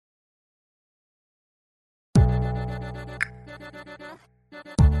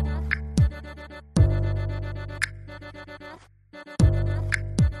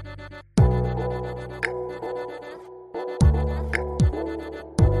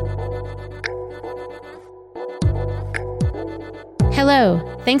Hello,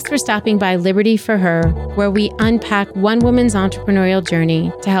 thanks for stopping by Liberty for Her, where we unpack one woman's entrepreneurial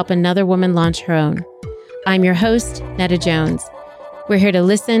journey to help another woman launch her own. I'm your host, Netta Jones. We're here to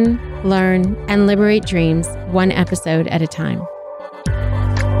listen, learn, and liberate dreams one episode at a time.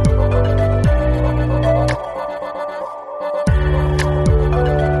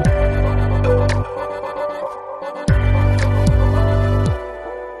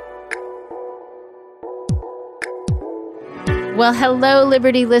 Well, hello,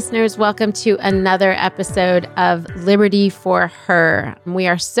 Liberty listeners. Welcome to another episode of Liberty for Her. We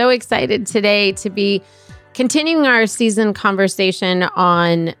are so excited today to be continuing our season conversation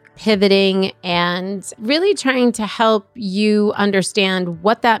on pivoting and really trying to help you understand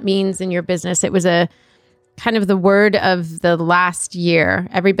what that means in your business. It was a kind of the word of the last year.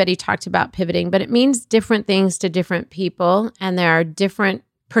 Everybody talked about pivoting, but it means different things to different people, and there are different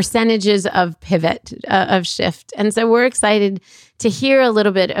percentages of pivot, of shift. And so we're excited to hear a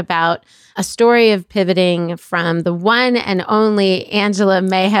little bit about a story of pivoting from the one and only Angela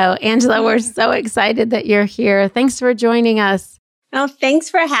Maho. Angela, we're so excited that you're here. Thanks for joining us. Oh, thanks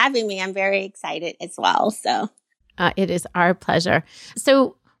for having me. I'm very excited as well. It is our pleasure.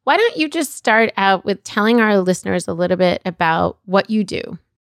 So why don't you just start out with telling our listeners a little bit about what you do?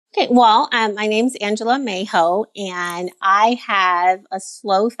 Okay, well, my name's Angela Maho, and I have a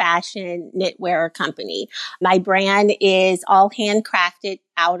slow fashion knitwear company. My brand is all handcrafted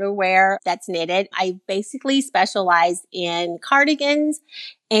outerwear that's knitted. I basically specialize in cardigans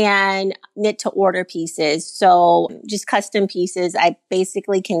and knit to order pieces. So just custom pieces. I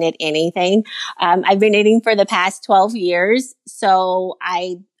basically can knit anything. I've been knitting for the past 12 years. So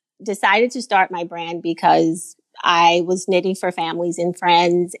I decided to start my brand because I was knitting for families and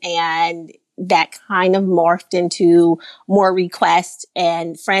friends, and that kind of morphed into more requests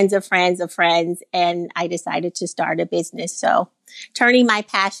and friends of friends of friends. And I decided to start a business. So turning my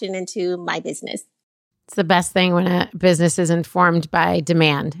passion into my business. It's the best thing when a business is informed by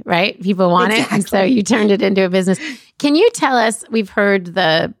demand, right? People want Exactly. it. And so you turned it into a business. Can you tell us, we've heard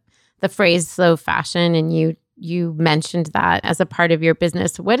the phrase slow fashion, and you mentioned that as a part of your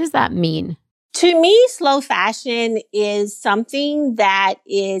business. What does that mean? To me, slow fashion is something that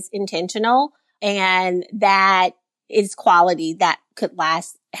is intentional and that is quality that could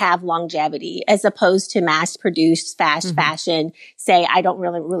have longevity, as opposed to mass produced fast fashion. Say, I don't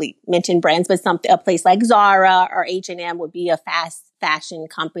really mention brands, but a place like Zara or H&M would be a fast fashion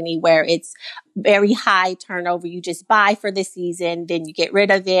company where it's very high turnover. You just buy for the season, then you get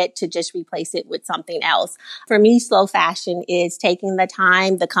rid of it to just replace it with something else. For me, slow fashion is taking the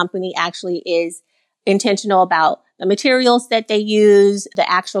time. The company actually is intentional about the materials that they use, the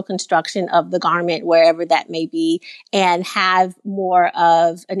actual construction of the garment, wherever that may be, and have more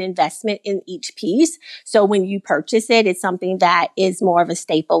of an investment in each piece. So when you purchase it, it's something that is more of a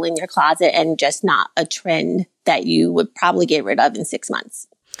staple in your closet and just not a trend that you would probably get rid of in 6 months.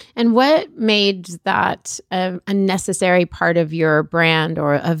 And what made that a necessary part of your brand,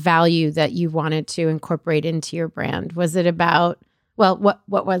 or a value that you wanted to incorporate into your brand? Was it about, well,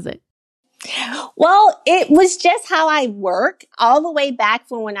 what was it? Well, it was just how I work. All the way back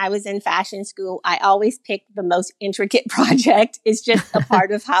from when I was in fashion school, I always picked the most intricate project. It's just a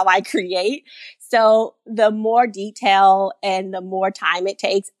part of how I create. So the more detail and the more time it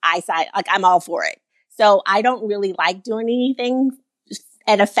takes, I'm all for it. So I don't really like doing anything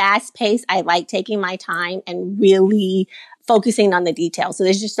at a fast pace. I like taking my time and really focusing on the details. So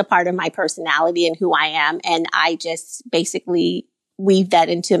it's just a part of my personality and who I am. And I just basically weave that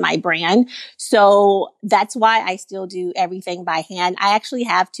into my brand. So that's why I still do everything by hand. I actually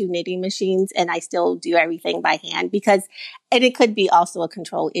have 2 knitting machines, and I still do everything by hand and it could be also a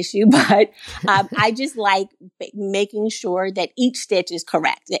control issue, but I just like making sure that each stitch is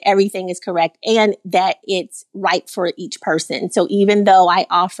correct, that everything is correct, and that it's right for each person. So even though I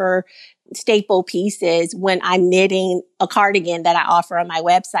offer staple pieces when I'm knitting a cardigan that I offer on my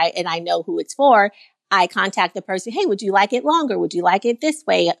website and I know who it's for, I contact the person, hey, would you like it longer? Would you like it this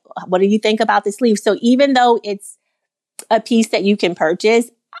way? What do you think about the sleeve? So even though it's a piece that you can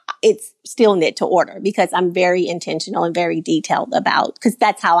purchase, it's still knit to order because I'm very intentional and very detailed because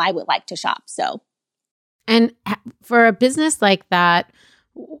that's how I would like to shop. So, and for a business like that,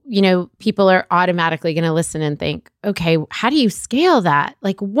 you know, people are automatically going to listen and think, okay, how do you scale that?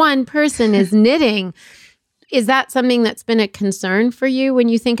 Like one person is knitting. Is that something that's been a concern for you when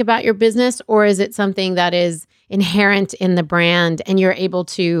you think about your business, or is it something that is inherent in the brand and you're able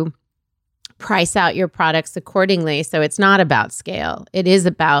to price out your products accordingly? So it's not about scale. It is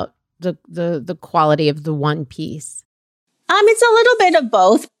about the quality of the one piece. It's a little bit of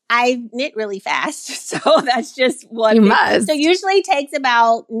both. I knit really fast, so that's just one You thing. must. So usually it takes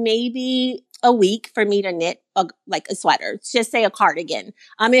about maybe a week for me to knit like a sweater. Just say a cardigan.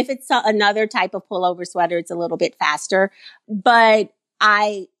 If it's another type of pullover sweater, it's a little bit faster. But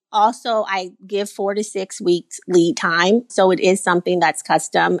I give 4 to 6 weeks lead time. So it is something that's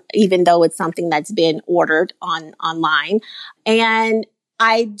custom, even though it's something that's been ordered online. And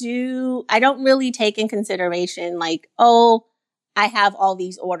I don't really take in consideration like, oh, I have all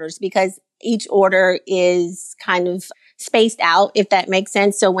these orders, because each order is kind of spaced out, if that makes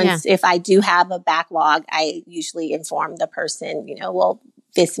sense. So if I do have a backlog, I usually inform the person, well,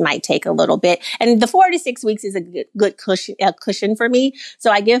 this might take a little bit. And the 4 to 6 weeks is a good cushion for me. So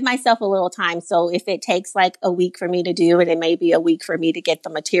I give myself a little time. So if it takes like a week for me to do it, and maybe a week for me to get the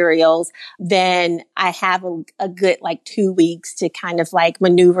materials, then I have a good like 2 weeks to kind of like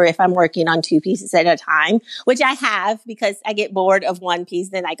maneuver if I'm working on 2 pieces at a time, which I have, because I get bored of one piece,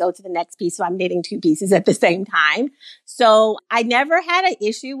 then I go to the next piece. So I'm knitting 2 pieces at the same time. So I never had an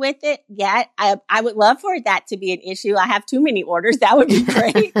issue with it yet. I would love for that to be an issue. I have too many orders. That would be great.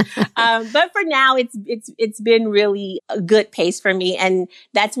 But for now, it's been really a good pace for me. And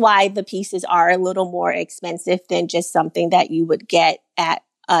that's why the pieces are a little more expensive than just something that you would get at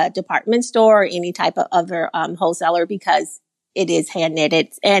a department store or any type of other wholesaler, because it is hand knitted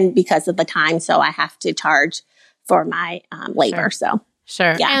and because of the time. So I have to charge for my labor. Sure.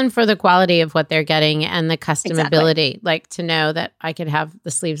 So yeah. And for the quality of what they're getting and the customability, Exactly. like to know that I could have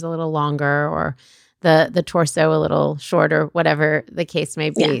the sleeves a little longer or the torso a little shorter, whatever the case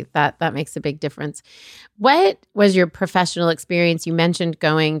may be. Yeah. That makes a big difference. What was your professional experience? You mentioned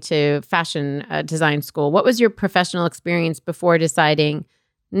going to fashion design school. What was your professional experience before deciding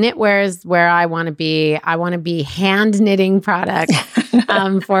knitwear is where I want to be? I want to be hand knitting products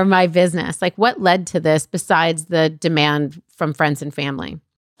for my business. Like, what led to this besides the demand from friends and family?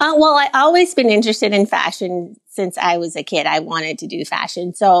 Well, I've always been interested in fashion since I was a kid. I wanted to do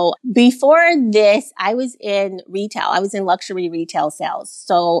fashion. So before this, I was in retail. I was in luxury retail sales.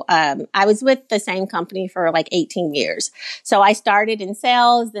 So I was with the same company for like 18 years. So I started in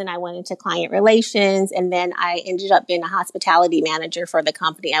sales, then I went into client relations, and then I ended up being a hospitality manager for the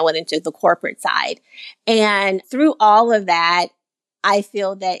company. I went into the corporate side. And through all of that, I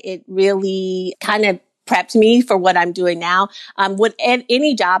feel that it really kind of prepped me for what I'm doing now. With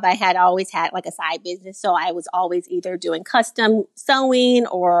any job I had, I always had like a side business. So I was always either doing custom sewing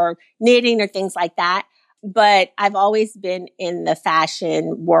or knitting or things like that. But I've always been in the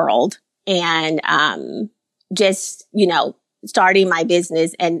fashion world, and just, starting my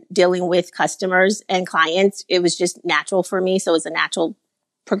business and dealing with customers and clients, it was just natural for me. So it's a natural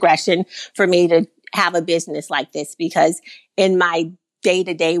progression for me to have a business like this, because in my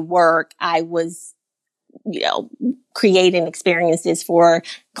day-to-day work, I was creating experiences for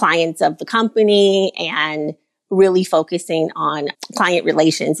clients of the company and really focusing on client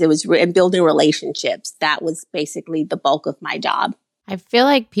relations. It was building relationships. That was basically the bulk of my job. I feel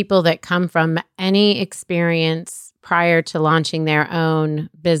like people that come from any experience prior to launching their own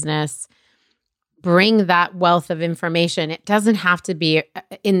business bring that wealth of information. It doesn't have to be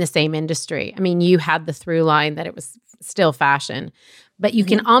in the same industry. I mean, you had the through line that it was still fashion, but you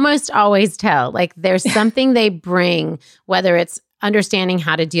can almost always tell, like there's something they bring, whether it's understanding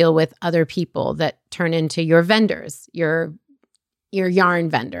how to deal with other people that turn into your vendors, your yarn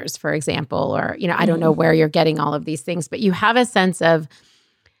vendors, for example, or, I don't know where you're getting all of these things, but you have a sense of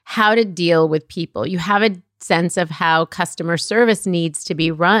how to deal with people. You have a sense of how customer service needs to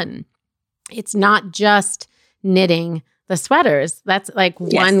be run. It's not just knitting the sweaters. That's like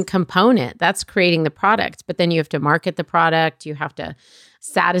one component. That's creating the product. But then you have to market the product. You have to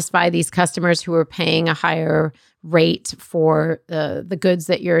satisfy these customers who are paying a higher rate for the goods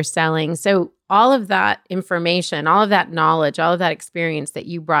that you're selling. So all of that information, all of that knowledge, all of that experience that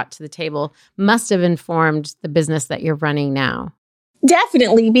you brought to the table must have informed the business that you're running now.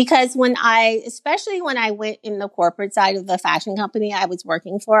 Definitely, because especially when I went in the corporate side of the fashion company I was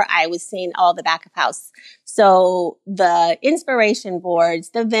working for, I was seeing all the back of house. So the inspiration boards,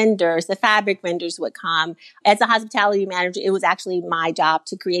 the vendors, the fabric vendors would come. As a hospitality manager, it was actually my job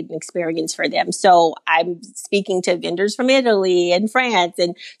to create an experience for them. So I'm speaking to vendors from Italy and France.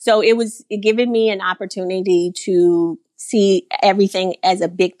 And so it was giving me an opportunity to see everything as a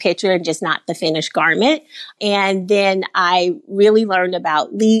big picture and just not the finished garment. And then I really learned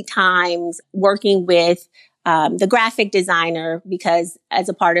about lead times, working with the graphic designer, because as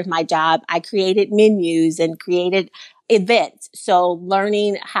a part of my job, I created menus and created events. So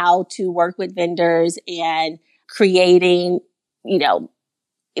learning how to work with vendors and creating, you know,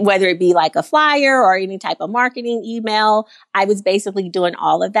 whether it be like a flyer or any type of marketing email, I was basically doing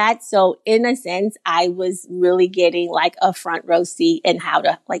all of that. So in a sense, I was really getting like a front row seat in how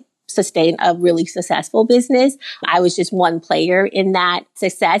to like sustain a really successful business. I was just one player in that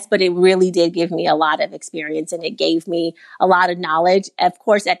success, but it really did give me a lot of experience and it gave me a lot of knowledge. Of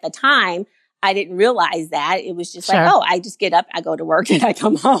course, at the time, I didn't realize that. It was just like, oh, I just get up, I go to work and I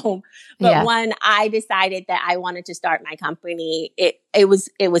come home. But when I decided that I wanted to start my company, it was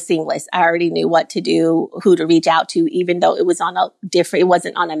seamless. I already knew what to do, who to reach out to, even though it was it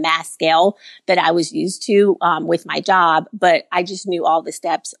wasn't on a mass scale that I was used to with my job. But I just knew all the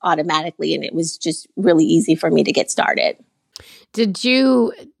steps automatically and it was just really easy for me to get started. Did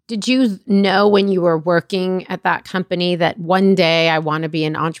you know when you were working at that company that one day I want to be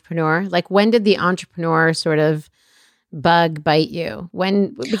an entrepreneur? Like when did the entrepreneur sort of bug bite you?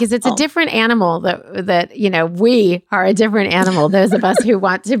 Because it's a different animal that, you know, we are a different animal, those of us who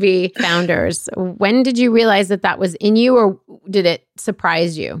want to be founders. When did you realize that was in you or did it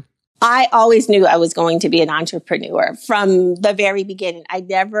surprise you? I always knew I was going to be an entrepreneur from the very beginning. I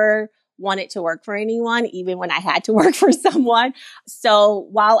never wanted to work for anyone, even when I had to work for someone. So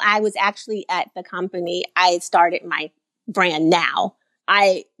while I was actually at the company, I started my brand Now.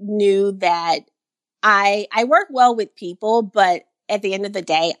 I knew that I work well with people, but at the end of the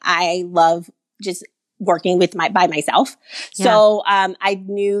day, I love just working by myself. Yeah. So I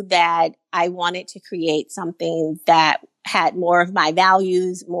knew that I wanted to create something that had more of my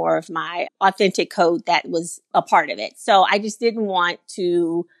values, more of my authentic code that was a part of it. So I just didn't want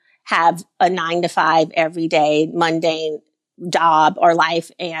to have a 9-to-5 everyday mundane job or life.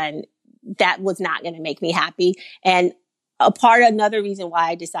 And that was not going to make me happy. And another reason why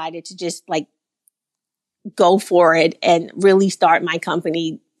I decided to just like go for it and really start my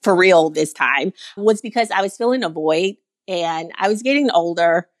company for real this time was because I was filling a void and I was getting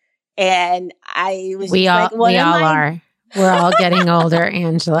older and I was we all are. We're all getting older,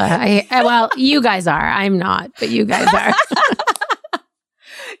 Angela. Well, you guys are. I'm not, but you guys are.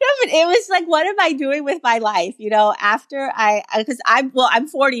 No, but it was like, what am I doing with my life? You know, after I'm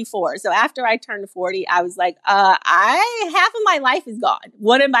 44. So after I turned 40, I was like, half of my life is gone.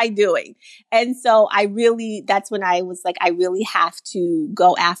 What am I doing? And so that's when I was like, I really have to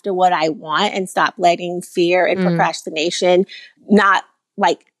go after what I want and stop letting fear and procrastination not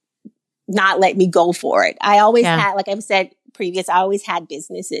let me go for it. I always had, like I've said previous, I always had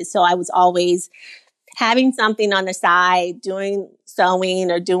businesses. So I was always having something on the side, doing sewing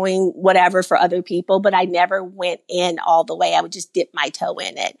or doing whatever for other people, but I never went in all the way. I would just dip my toe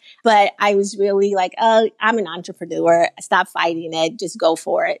in it. But I was really like, oh, I'm an entrepreneur. Stop fighting it. Just go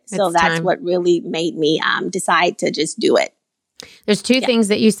for it. So that's what really made me decide to just do it. There's two things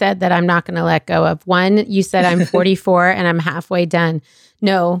that you said that I'm not going to let go of. One, you said I'm 44 and I'm halfway done.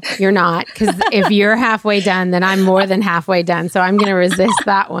 No, you're not. Because if you're halfway done, then I'm more than halfway done. So I'm going to resist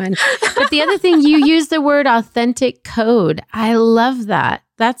that one. But the other thing, you use the word authentic code. I love that.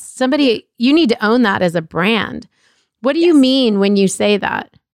 That's somebody, you need to own that as a brand. What do you mean when you say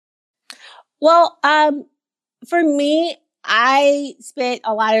that? Well, for me, I spent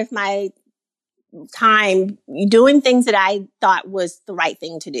a lot of my time doing things that I thought was the right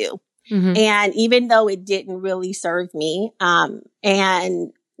thing to do. Mm-hmm. And even though it didn't really serve me,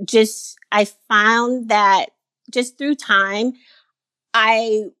 and just, I found that just through time,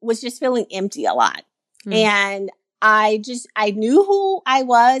 I was just feeling empty a lot. Mm. And I knew who I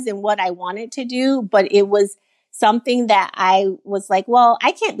was and what I wanted to do, but it was something that I was like, well,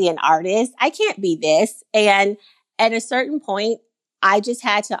 I can't be an artist. I can't be this. And at a certain point, I just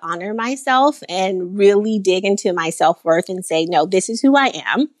had to honor myself and really dig into my self-worth and say, no, this is who I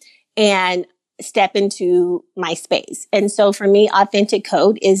am, and step into my space. And so for me, authentic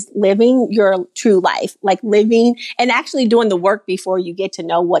code is living your true life, like living and actually doing the work before you get to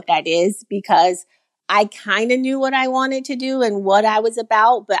know what that is, because I kind of knew what I wanted to do and what I was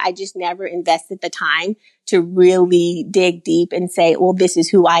about, but I just never invested the time to really dig deep and say, well, this is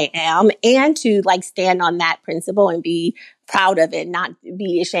who I am, and to like stand on that principle and be proud of it, not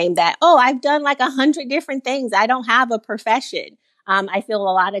be ashamed that, oh, I've done like 100 different things. I don't have a profession. I feel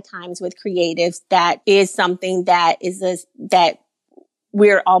a lot of times with creatives, that is something that that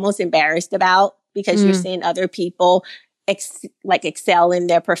we're almost embarrassed about, because you're seeing other people excel in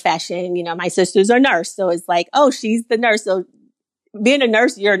their profession. You know, my sister's a nurse, so it's like, oh, she's the nurse. So being a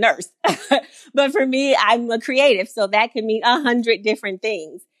nurse, you're a nurse. But for me, I'm a creative. So that can mean 100 different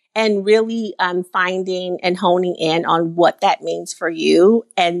things. and really finding and honing in on what that means for you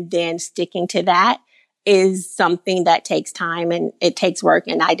and then sticking to that is something that takes time and it takes work.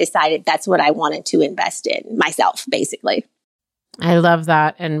 And I decided that's what I wanted to invest in myself, basically. I love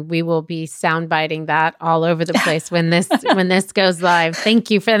that. And we will be soundbiting that all over the place when this goes live. Thank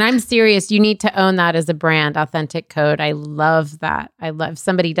you for, and I'm serious. You need to own that as a brand, Authentic Code. I love that. I love,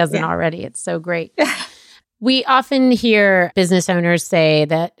 somebody doesn't already. It's so great. We often hear business owners say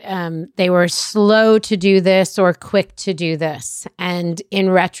that they were slow to do this or quick to do this. And in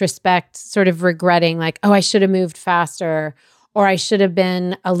retrospect, sort of regretting like, oh, I should have moved faster, or I should have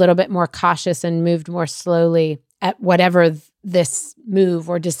been a little bit more cautious and moved more slowly at whatever this move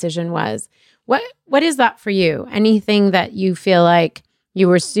or decision was. What is that for you? Anything that you feel like you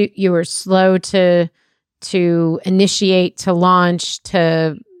were slow to initiate, to launch,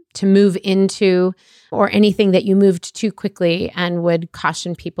 to move into, or anything that you moved too quickly and would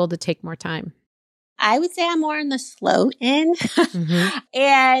caution people to take more time? I would say I'm more on the slow end.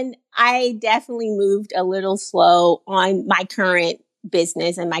 And I definitely moved a little slow on my current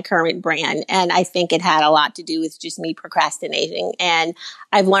business and my current brand. And I think it had a lot to do with just me procrastinating. And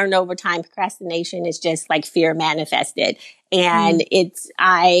I've learned over time, procrastination is just like fear manifested. And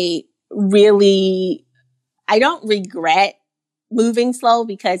I don't regret moving slow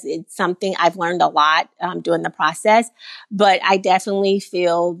because it's something I've learned a lot during the process. But I definitely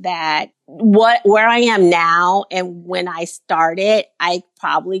feel that where I am now and when I started, I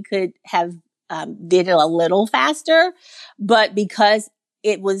probably could have did it a little faster, but because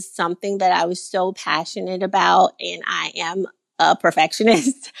it was something that I was so passionate about and I am a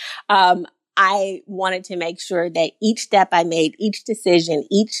perfectionist, I wanted to make sure that each step I made, each decision,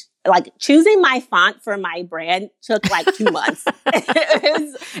 like choosing my font for my brand took like 2 months.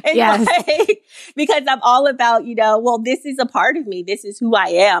 Because I'm all about, this is a part of me. This is who I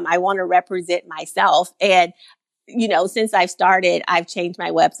am. I want to represent myself. And since I've started, I've changed my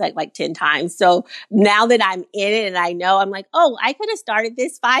website like 10 times. So now that I'm in it and I know, I'm like, oh, I could have started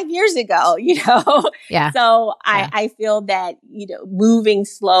this 5 years ago, Yeah. So I feel that, moving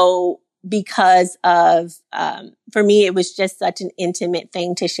slow because of, for me, it was just such an intimate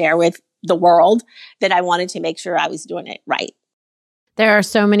thing to share with the world that I wanted to make sure I was doing it right. There are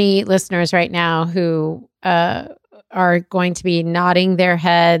so many listeners right now who, are going to be nodding their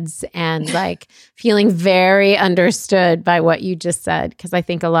heads and like feeling very understood by what you just said, because I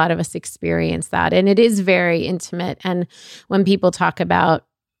think a lot of us experience that. And it is very intimate. And when people talk about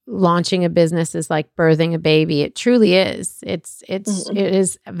launching a business is like birthing a baby, it truly is. It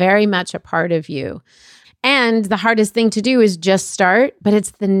is very much a part of you. And the hardest thing to do is just start, but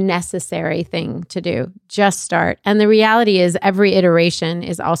it's the necessary thing to do. Just start. And the reality is every iteration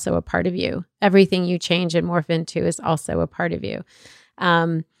is also a part of you. Everything you change and morph into is also a part of you.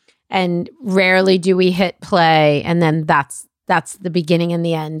 And rarely do we hit play and then that's the beginning and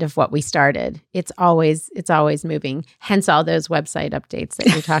the end of what we started. It's always moving. Hence all those website updates that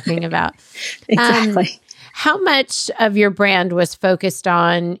you're talking about. Exactly. How much of your brand was focused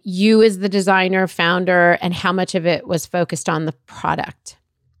on you as the designer, founder, and how much of it was focused on the product?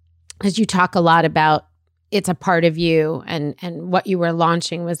 As you talk a lot about it's a part of you and what you were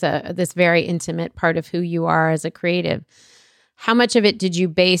launching was this very intimate part of who you are as a creative. How much of it did you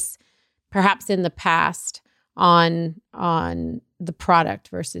base perhaps in the past on the product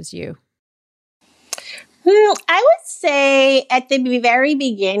versus you? I would say at the very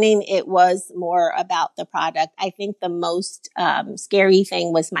beginning, it was more about the product. I think the most scary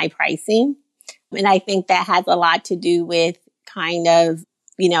thing was my pricing. And I think that has a lot to do with kind of,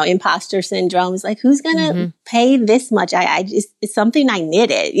 imposter syndrome. It's like, who's going to pay this much? It's something I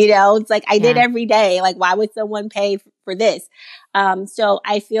knitted, it's like I did every day. Like, why would someone pay for this? So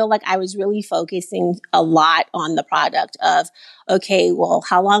I feel like I was really focusing a lot on the product of, okay, well,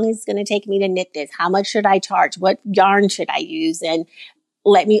 how long is it going to take me to knit this? How much should I charge? What yarn should I use? And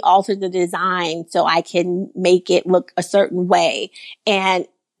let me alter the design so I can make it look a certain way. And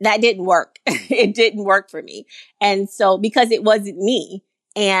that didn't work. It didn't work for me. And so because it wasn't me.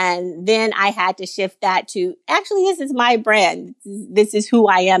 And then I had to shift that to, actually, this is my brand. This is who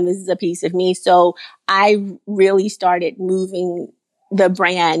I am. This is a piece of me. So I really started moving the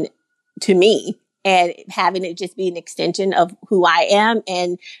brand to me and having it just be an extension of who I am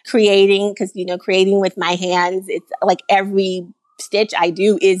and creating, because, creating with my hands, it's like every stitch I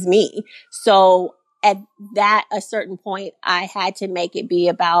do is me. So at a certain point, I had to make it be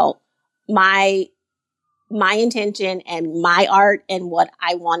about my intention and my art and what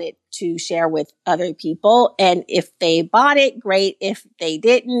I wanted to share with other people. And if they bought it, great. If they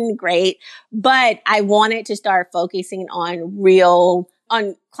didn't, great. But I wanted to start focusing on real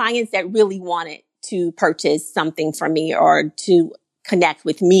on clients that really wanted to purchase something from me or to connect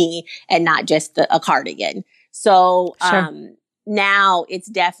with me and not just a cardigan. So, Sure. now it's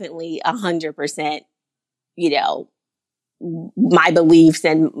definitely 100%, my beliefs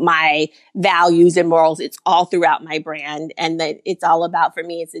and my values and morals. It's all throughout my brand. And that it's all about, for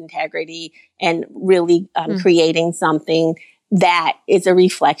me, it's integrity and really creating something that is a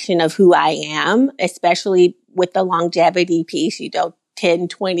reflection of who I am, especially with the longevity piece, 10,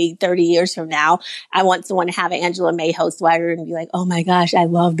 20, 30 years from now. I want someone to have an Angela Mayhoe sweater and be like, oh my gosh, I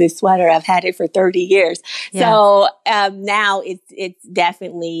love this sweater. I've had it for 30 years. Yeah. So now it's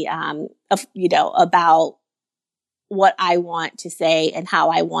definitely, about what I want to say and how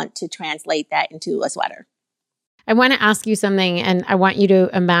I want to translate that into a sweater. I want to ask you something, and I want you to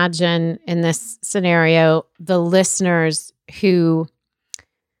imagine in this scenario, the listeners who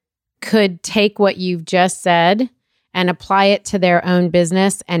could take what you've just said and apply it to their own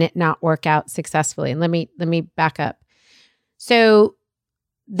business and it not work out successfully. And let me back up. So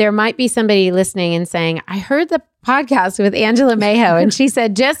there might be somebody listening and saying, I heard the podcast with Angela Mayhoe and she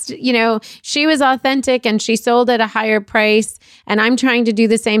said she was authentic and she sold at a higher price, and I'm trying to do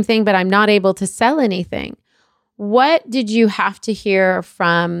the same thing, but I'm not able to sell anything. What did you have to hear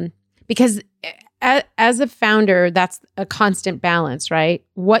from, because as a founder, that's a constant balance, right?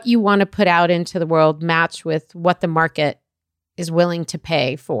 What you want to put out into the world match with what the market is willing to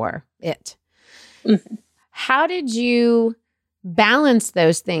pay for it. Mm-hmm. How did you balance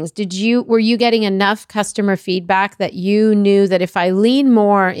those things? Were you getting enough customer feedback that you knew that if I lean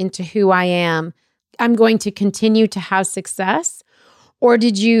more into who I am, I'm going to continue to have success? Or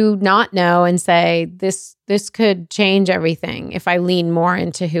did you not know and say, this could change everything if I lean more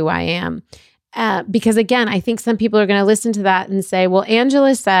into who I am? Because again, I think some people are going to listen to that and say, well,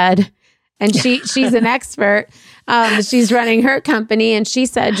 Angela said, and she's an expert. She's running her company and she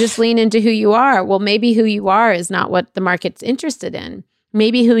said, just lean into who you are. Well, maybe who you are is not what the market's interested in.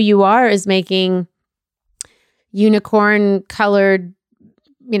 Maybe who you are is making unicorn colored,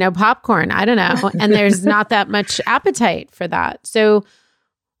 popcorn. I don't know. And there's not that much appetite for that. So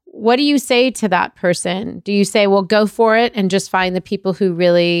what do you say to that person? Do you say, well, go for it and just find the people who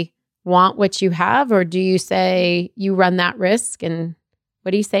really want what you have? Or do you say you run that risk? And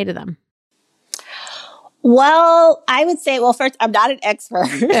what do you say to them? Well, I would say, first, I'm not an expert.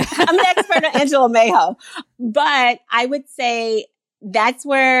 I'm an expert on Angela Mayhoe. But I would say that's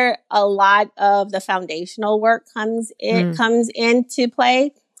where a lot of the foundational work comes into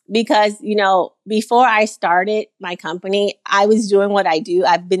play. Because, before I started my company, I was doing what I do.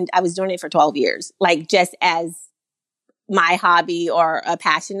 I was doing it for 12 years, like just as my hobby or a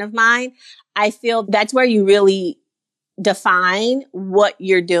passion of mine. I feel that's where you really define what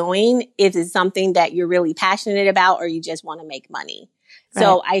you're doing. If it's something that you're really passionate about or you just want to make money. Right.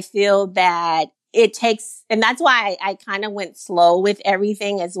 So I feel that it takes, and that's why I kind of went slow with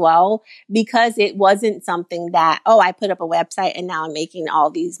everything as well, because it wasn't something that, I put up a website and now I'm making all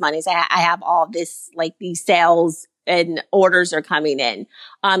these monies. I have all this, like these sales and orders are coming in.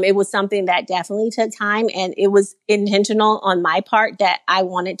 It was something that definitely took time, and it was intentional on my part that I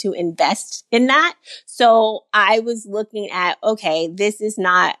wanted to invest in that. So I was looking at, okay, this is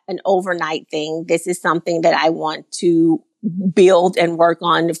not an overnight thing. This is something that I want to build and work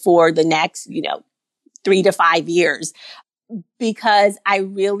on for the next, 3 to 5 years, because I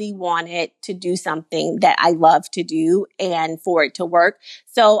really wanted to do something that I love to do and for it to work.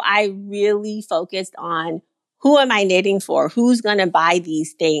 So I really focused on, who am I knitting for? Who's going to buy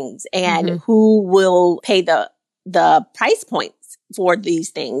these things, and who will pay the price points for these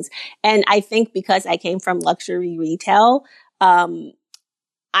things? And I think because I came from luxury retail,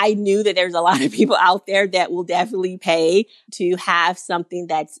 I knew that there's a lot of people out there that will definitely pay to have something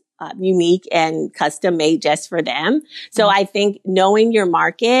that's unique and custom made just for them. So I think knowing your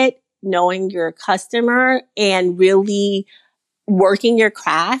market, knowing your customer, and really working your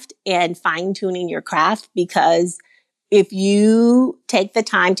craft and fine tuning your craft, because if you take the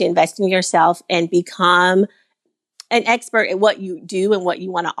time to invest in yourself and become an expert at what you do and what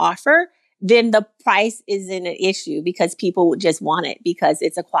you want to offer, then the price isn't an issue, because people would just want it because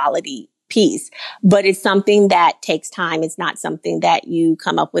it's a quality piece. But it's something that takes time. It's not something that you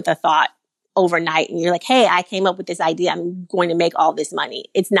come up with a thought overnight and you're like, hey, I came up with this idea. I'm going to make all this money.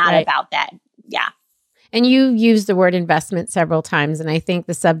 It's not about that. Yeah. And you used the word investment several times. And I think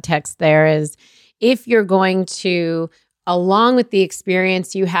the subtext there is, if you're going to, along with the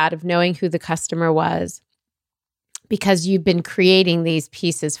experience you had of knowing who the customer was, because you've been creating these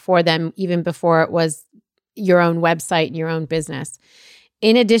pieces for them even before it was your own website and your own business.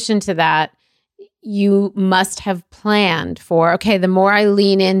 In addition to that, you must have planned for, okay, the more I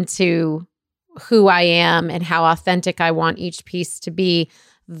lean into who I am and how authentic I want each piece to be,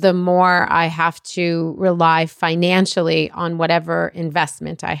 the more I have to rely financially on whatever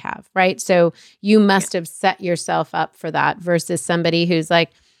investment I have, right? So you must have set yourself up for that versus somebody who's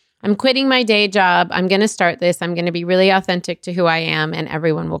like, I'm quitting my day job. I'm going to start this. I'm going to be really authentic to who I am and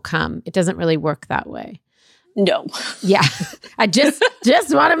everyone will come. It doesn't really work that way. No. Yeah. I just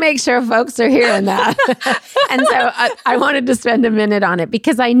want to make sure folks are hearing that. And so I wanted to spend a minute on it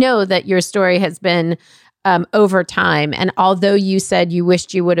because I know that your story has been over time. And although you said you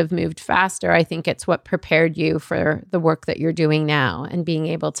wished you would have moved faster, I think it's what prepared you for the work that you're doing now and being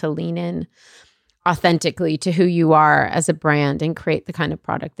able to lean in authentically to who you are as a brand and create the kind of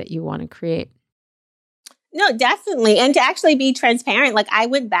product that you want to create. No, definitely. And to actually be transparent, like I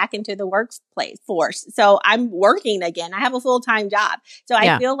went back into the workforce. So I'm working again. I have a full-time job. So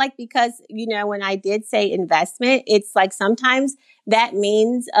I feel like because, when I did say investment, it's like sometimes that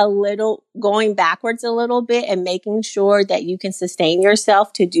means a little going backwards a little bit and making sure that you can sustain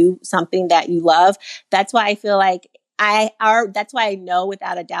yourself to do something that you love. That's why I feel like that's why I know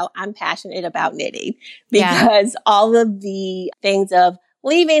without a doubt I'm passionate about knitting because all of the things of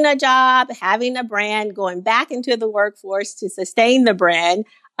leaving a job, having a brand, going back into the workforce to sustain the brand.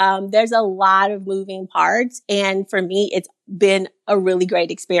 There's a lot of moving parts. And for me, it's been a really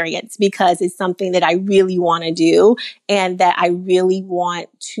great experience because it's something that I really want to do and that I really want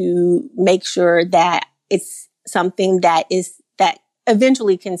to make sure that it's something that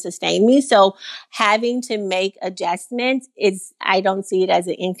eventually can sustain me. So having to make adjustments I don't see it as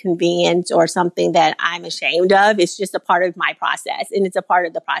an inconvenience or something that I'm ashamed of. It's just a part of my process and it's a part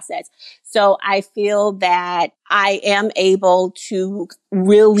of the process. So I feel that I am able to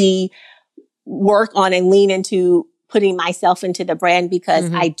really work on and lean into putting myself into the brand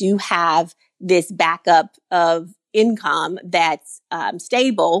because I do have this backup of income that's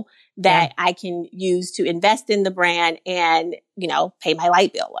stable that I can use to invest in the brand and, pay my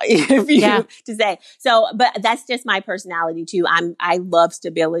light bill, to say. So, but that's just my personality too. I love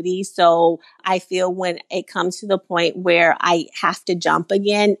stability. So I feel when it comes to the point where I have to jump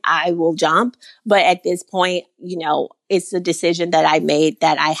again, I will jump. But at this point, it's a decision that I made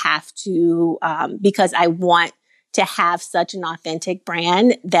that I have to, because I want to have such an authentic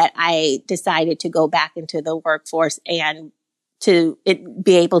brand that I decided to go back into the workforce and to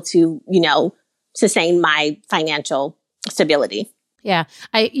be able to, sustain my financial stability. Yeah.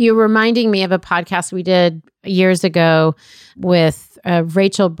 You're reminding me of a podcast we did years ago with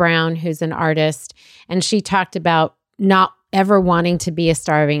Rachel Brown, who's an artist. And she talked about not ever wanting to be a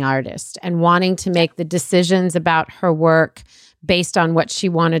starving artist and wanting to make the decisions about her work based on what she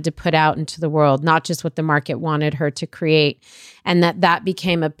wanted to put out into the world, not just what the market wanted her to create. And that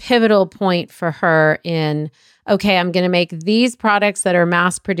became a pivotal point for her in, okay, I'm going to make these products that are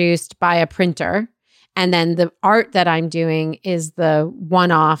mass produced by a printer. And then the art that I'm doing is the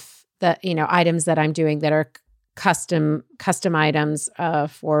one-off items that I'm doing that are custom items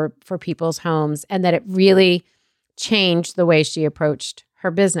for people's homes. And that it really changed the way she approached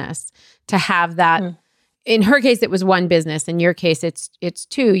her business to have that. In her case, it was one business. In your case, it's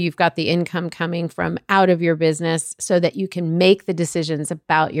two. You've got the income coming from out of your business so that you can make the decisions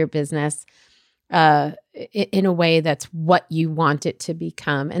about your business in a way that's what you want it to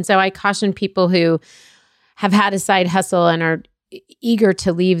become. And so I caution people who have had a side hustle and are eager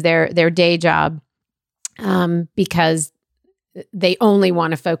to leave their day job because they only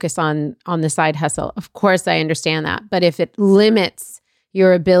want to focus on the side hustle. Of course, I understand that. But if it limits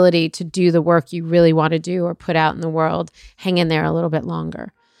your ability to do the work you really want to do or put out in the world, hang in there a little bit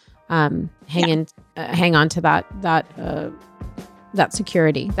longer. Hang on to that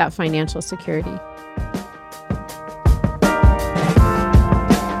security, that financial security.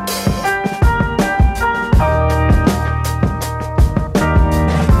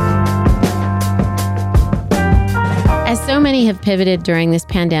 As so many have pivoted during this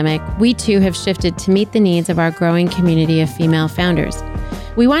pandemic, we too have shifted to meet the needs of our growing community of female founders.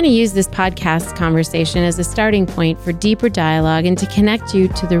 We want to use this podcast conversation as a starting point for deeper dialogue and to connect you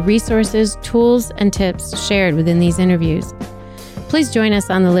to the resources, tools, and tips shared within these interviews. Please join us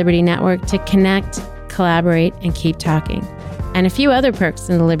on the Liberty Network to connect, collaborate, and keep talking. And a few other perks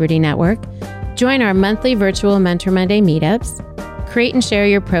in the Liberty Network: join our monthly virtual Mentor Monday meetups, create and share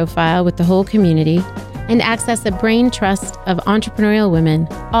your profile with the whole community, and access a brain trust of entrepreneurial women,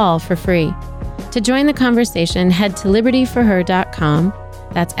 all for free. To join the conversation, head to libertyforher.com.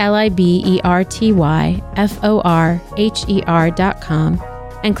 That's LIBERTYFORHER.com,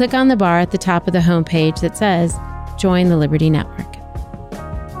 and click on the bar at the top of the homepage that says Join the Liberty Network.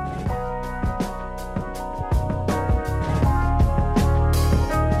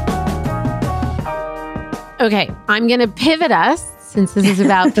 Okay, I'm going to pivot us, since this is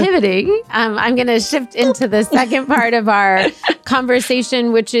about pivoting. I'm going to shift into the second part of our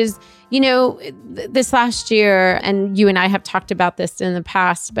conversation, which is, this last year, and you and I have talked about this in the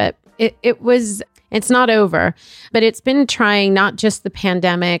past, but it's not over, but it's been trying, not just the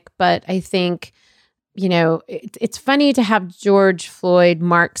pandemic, but I think, it's funny to have George Floyd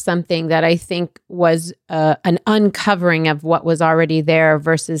mark something that I think was an uncovering of what was already there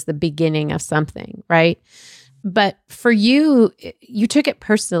versus the beginning of something, right? But for you, you took it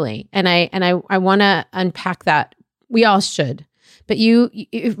personally, and I want to unpack that. We all should, but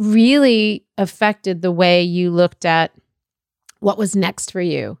it really affected the way you looked at what was next for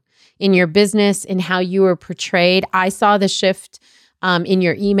you in your business and how you were portrayed. I saw the shift in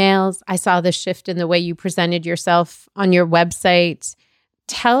your emails. I saw the shift in the way you presented yourself on your website.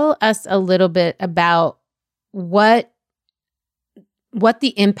 Tell us a little bit about what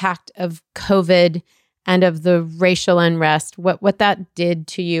the impact of COVID and of the racial unrest, what that did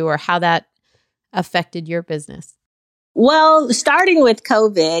to you, or how that affected your business. Well, starting with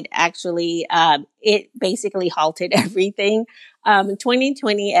COVID, actually, it basically halted everything.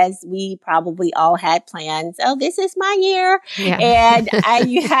 2020, as we probably all had plans. Oh, this is my year. Yeah. And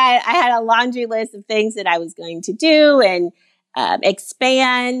I had a laundry list of things that I was going to do and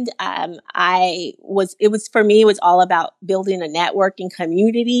expand. It was all about building a networking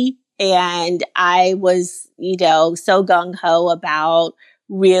community. And I was, so gung-ho about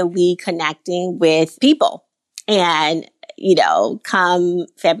really connecting with people. And, come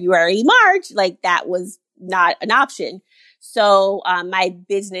February, March, that was not an option. So my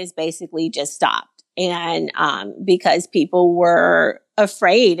business basically just stopped. And because people were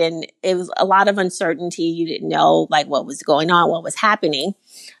afraid, and it was a lot of uncertainty. You didn't know what was going on, what was happening.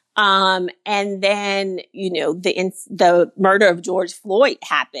 And then, the murder of George Floyd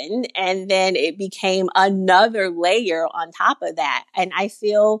happened, and then it became another layer on top of that. And I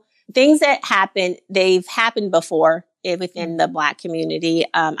feel things that happen, they've happened before within the Black community.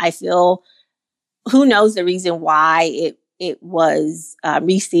 I feel, who knows the reason why it was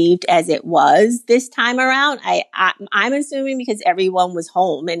received as it was this time around. I'm assuming because everyone was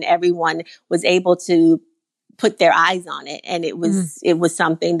home and everyone was able to put their eyes on it. And it was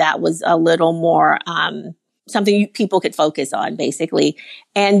something that was a little more, something people could focus on, basically.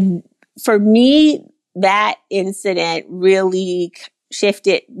 And for me, that incident really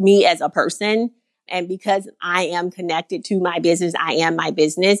shifted me as a person. And because I am connected to my business, I am my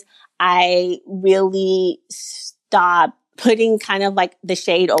business, I really stopped putting kind of the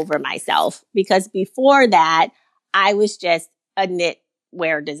shade over myself. Because before that, I was just a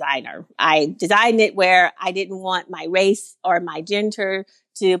knitwear designer. I designed knitwear. I didn't want my race or my gender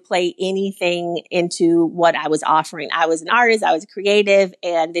to play anything into what I was offering. I was an artist, I was creative,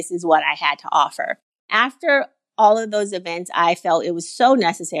 and this is what I had to offer. After all of those events, I felt it was so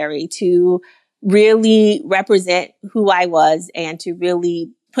necessary to really represent who I was and to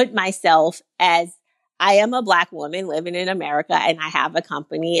really put myself as I am a Black woman living in America, and I have a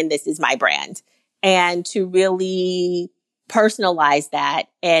company, and this is my brand. And to really personalize that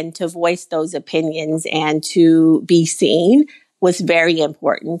and to voice those opinions and to be seen was very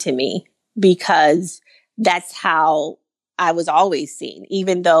important to me, because that's how I was always seen.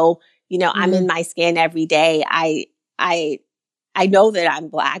 Even though, I'm in my skin every day, I know that I'm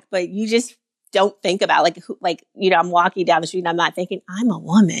Black, but you just don't think about I'm walking down the street and I'm not thinking I'm a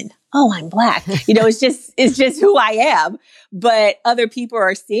woman. Oh, I'm Black. It's just who I am. But other people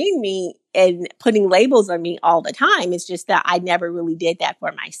are seeing me and putting labels on me all the time. It's just that I never really did that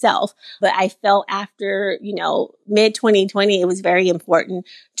for myself. But I felt after, mid 2020, it was very important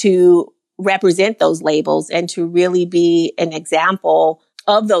to represent those labels and to really be an example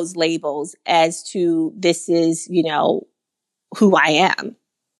of those labels as to this is, who I am.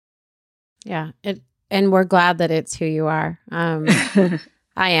 Yeah. And we're glad that it's who you are.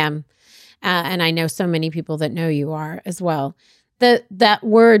 I am. And I know so many people that know you are as well. That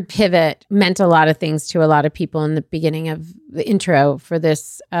word pivot meant a lot of things to a lot of people in the beginning of the intro for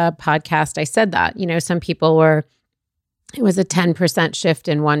this podcast. I said that, some people it was a 10% shift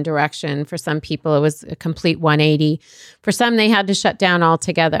in one direction. For some people, it was a complete 180. For some, they had to shut down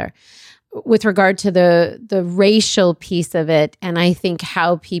altogether. With regard to the racial piece of it, and I think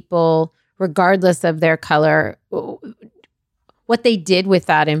how people, regardless of their color, what they did with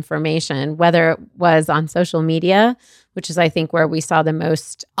that information, whether it was on social media, which is, I think, where we saw the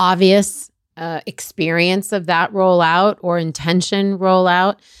most obvious experience of that rollout or intention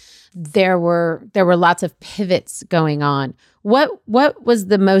rollout, there were lots of pivots going on. What was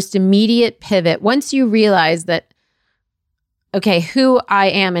the most immediate pivot once you realized that, okay, who I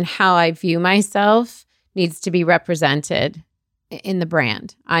am and how I view myself needs to be represented in the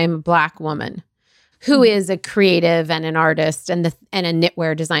brand. I am a Black woman who is a creative and an artist and a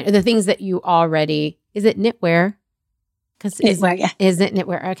knitwear designer. The things that you already, is it knitwear? Knitwear, yeah. Is it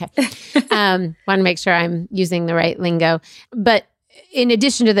knitwear? Okay. Want to make sure I'm using the right lingo. But in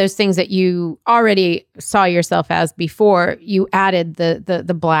addition to those things that you already saw yourself as before, you added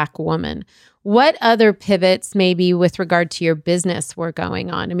the Black woman. What other pivots maybe with regard to your business were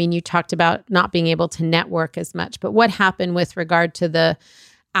going on? I mean, you talked about not being able to network as much, but what happened with regard to the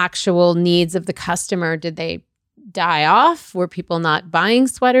actual needs of the customer? Did they die off? Were people not buying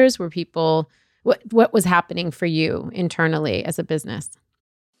sweaters? What was happening for you internally as a business?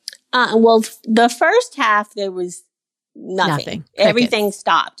 Well, the first half, there was nothing. Everything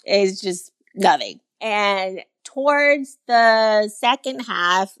stopped. It's just nothing. And towards the second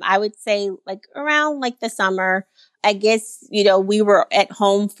half, I would say like around like the summer, I guess, we were at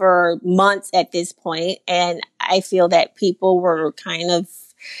home for months at this point, and I feel that people were kind of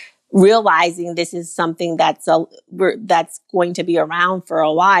realizing this is something that's going to be around for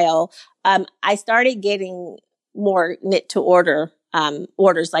a while. I started getting more knit to order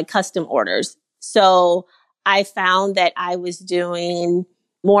orders, like custom orders. So I found that I was doing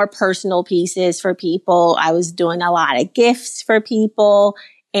more personal pieces for people. I was doing a lot of gifts for people,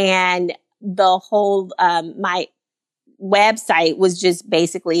 and the whole my website was just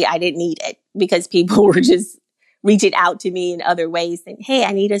basically, I didn't need it because people were just reaching out to me in other ways saying, hey,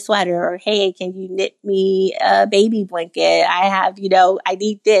 I need a sweater, or hey, can you knit me a baby blanket? I have, I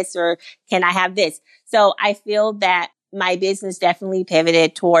need this, or can I have this? So I feel that my business definitely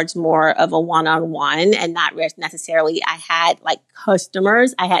pivoted towards more of a one-on-one, and not necessarily I had like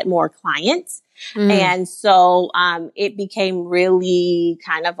customers. I had more clients. And so it became really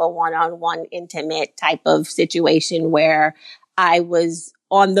kind of a one-on-one intimate type of situation where I was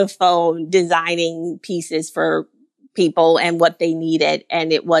on the phone designing pieces for people and what they needed.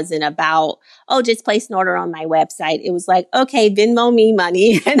 And it wasn't about, just place an order on my website. It was like, okay, Venmo me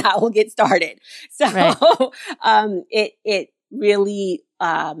money and I will get started. So right. It really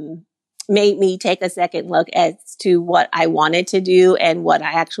made me take a second look as to what I wanted to do and what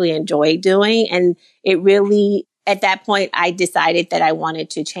I actually enjoyed doing. And it really, at that point, I decided that I wanted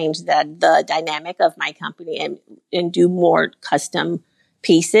to change the dynamic of my company and do more custom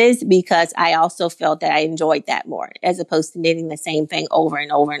pieces, because I also felt that I enjoyed that more, as opposed to knitting the same thing over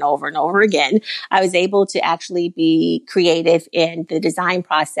and over and over and over again. I was able to actually be creative in the design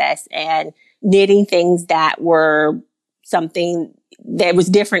process and knitting things that were something that was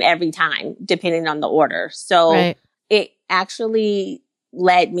different every time, depending on the order. So It actually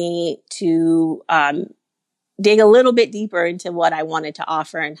led me to dig a little bit deeper into what I wanted to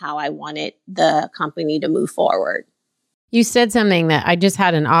offer and how I wanted the company to move forward. You said something that I just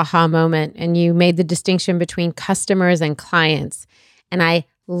had an aha moment, and you made the distinction between customers and clients. And I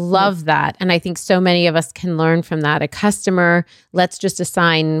love that. And I think so many of us can learn from that. A customer, let's just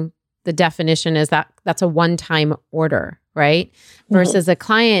assign the definition as that's a one-time order, right? Versus a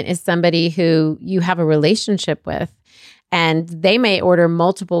client is somebody who you have a relationship with, and they may order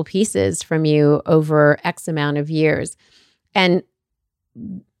multiple pieces from you over X amount of years. And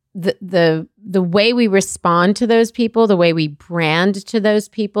the way we respond to those people, the way we brand to those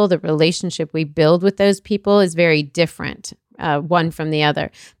people, the relationship we build with those people is very different, one from the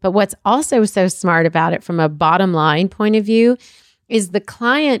other. But what's also so smart about it from a bottom line point of view is the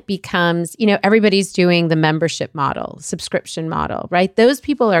client becomes, everybody's doing the membership model, subscription model, right? Those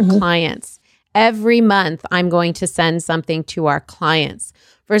people are clients. Every month, I'm going to send something to our clients,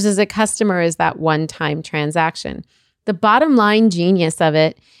 versus a customer is that one-time transaction. The bottom line genius of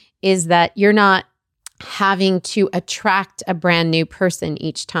it is that you're not having to attract a brand new person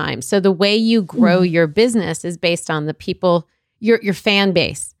each time. So the way you grow your business is based on the people, your fan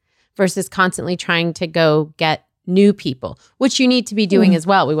base, versus constantly trying to go get new people, which you need to be doing as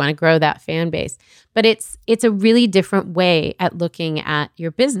well. We want to grow that fan base. But it's a really different way at looking at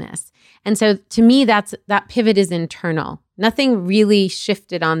your business. And so to me, that pivot is internal. Nothing really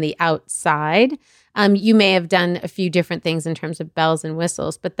shifted on the outside. You may have done a few different things in terms of bells and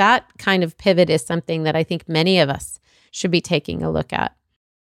whistles, but that kind of pivot is something that I think many of us should be taking a look at.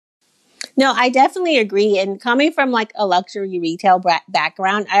 No, I definitely agree. And coming from like a luxury retail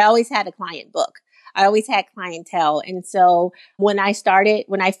background, I always had a client book. I always had clientele. And so when I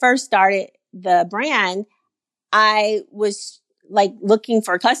first started the brand, I was like looking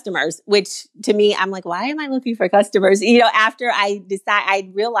for customers, which to me, I'm like, why am I looking for customers? After I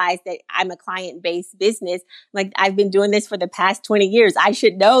realized that I'm a client-based business, like I've been doing this for the past 20 years. I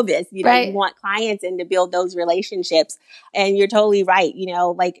should know this, you want clients and to build those relationships. And you're totally right.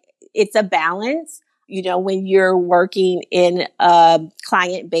 Like it's a balance. when you're working in a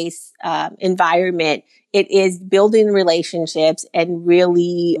client-based environment, it is building relationships and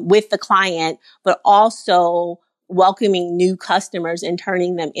really with the client, but also welcoming new customers and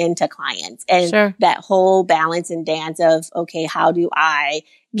turning them into clients. And that whole balance and dance of, okay, how do I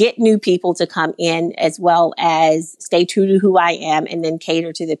get new people to come in as well as stay true to who I am and then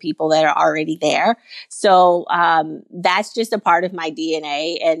cater to the people that are already there. So, that's just a part of my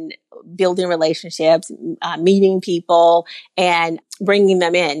DNA and building relationships, meeting people and bringing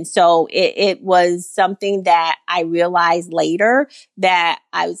them in. So it was something that I realized later that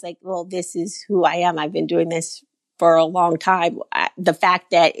I was like, well, this is who I am. I've been doing this for a long time. The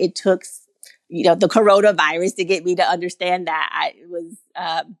fact that it took, the coronavirus to get me to understand that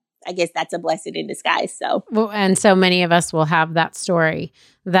I guess that's a blessing in disguise. So, well, and so many of us will have that story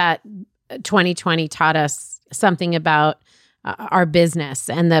that 2020 taught us something about our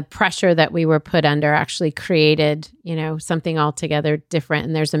business, and the pressure that we were put under actually created, something altogether different.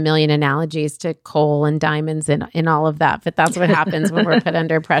 And there's a million analogies to coal and diamonds and all of that, but that's what happens when we're put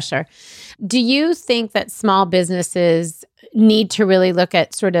under pressure. Do you think that small businesses need to really look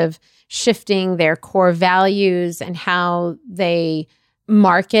at sort of shifting their core values and how they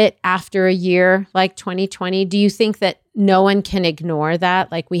market after a year like 2020? Do you think that no one can ignore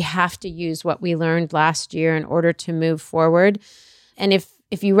that? Like, we have to use what we learned last year in order to move forward? And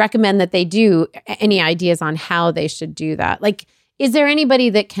if you recommend that they do, any ideas on how they should do that? Like, is there anybody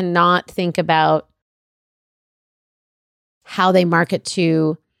that cannot think about how they market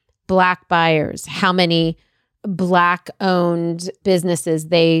to Black buyers, how many Black-owned businesses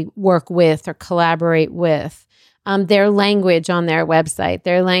they work with or collaborate with? Their language on their website,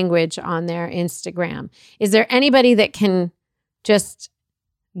 their language on their Instagram. Is there anybody that can just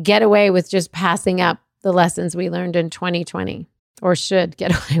get away with just passing up the lessons we learned in 2020, or should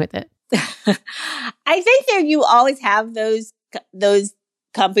get away with it? I think that you always have those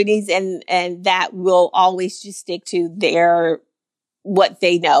companies and that will always just stick to what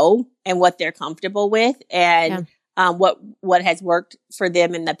they know and what they're comfortable with and what has worked for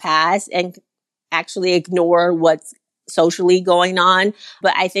them in the past, and actually ignore what's socially going on.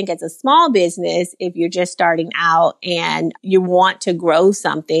 But I think as a small business, if you're just starting out and you want to grow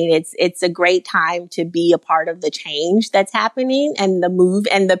something, it's a great time to be a part of the change that's happening and the move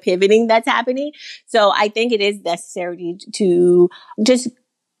and the pivoting that's happening. So I think it is necessary to just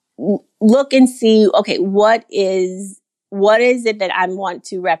look and see, okay, what is it that I want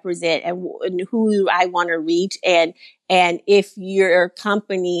to represent and who do I want to reach? And if your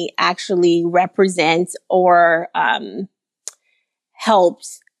company actually represents or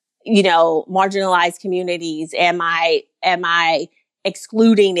helps, marginalized communities, am I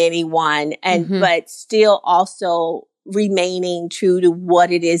excluding anyone? And but still also remaining true to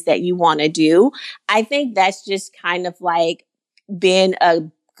what it is that you want to do. I think that's just kind of like being a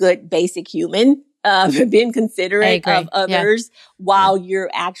good basic human. Being considerate of others while you're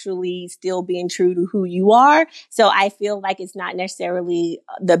actually still being true to who you are. So I feel like it's not necessarily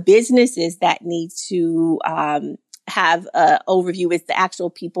the businesses that need to have an overview. It's the actual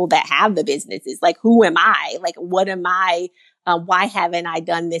people that have the businesses. Like, who am I? Like, what am I? Why haven't I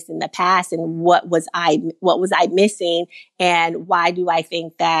done this in the past? And what was I missing? And why do I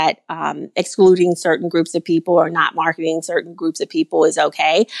think that excluding certain groups of people or not marketing certain groups of people is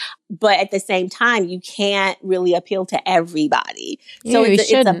okay? But at the same time, you can't really appeal to everybody. So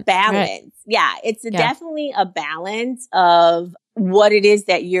it's a balance. Right. Yeah, it's definitely a balance of what it is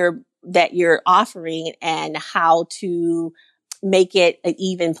that you're offering and how to make it an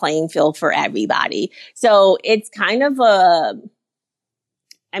even playing field for everybody. So it's kind of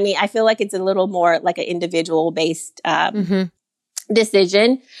I feel like it's a little more like an individual based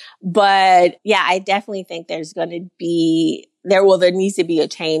decision. But yeah, I definitely think there needs to be a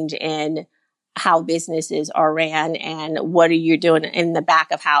change in how businesses are ran and what are you doing in the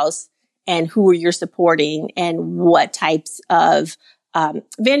back of house and who are you supporting and what types of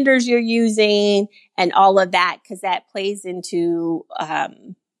vendors you're using and all of that, because that plays into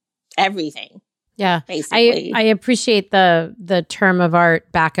everything. Yeah, basically. I appreciate the term of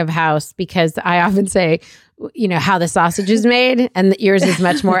art back of house, because I often say, how the sausage is made, and yours is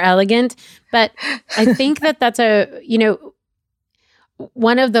much more elegant. But I think that's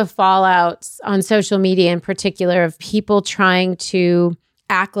one of the fallouts on social media in particular of people trying to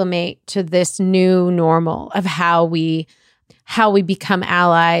acclimate to this new normal of how we become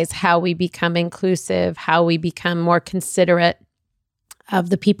allies, how we become inclusive, how we become more considerate of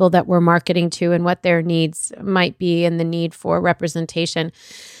the people that we're marketing to and what their needs might be and the need for representation.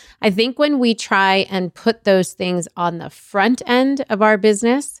 I think when we try and put those things on the front end of our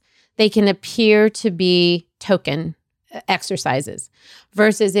business, they can appear to be token exercises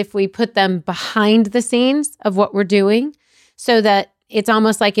versus if we put them behind the scenes of what we're doing, so that it's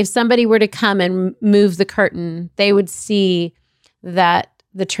almost like if somebody were to come and move the curtain, they would see that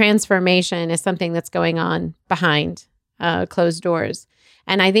the transformation is something that's going on behind closed doors.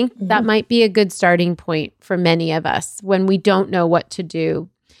 And I think that might be a good starting point for many of us when we don't know what to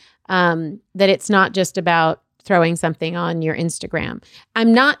do, that it's not just about throwing something on your Instagram.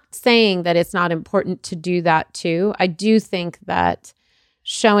 I'm not saying that it's not important to do that too. I do think that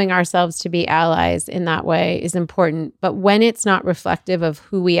showing ourselves to be allies in that way is important. But when it's not reflective of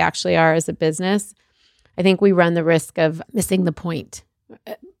who we actually are as a business, I think we run the risk of missing the point,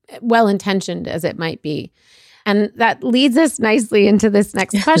 well-intentioned as it might be. And that leads us nicely into this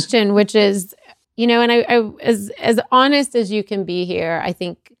next question, which is, and I as honest as you can be here, I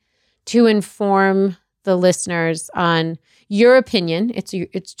think, to inform the listeners on your opinion.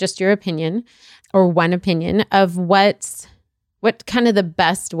 It's just your opinion, or one opinion of what kind of the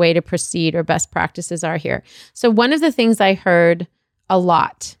best way to proceed or best practices are here. So one of the things I heard a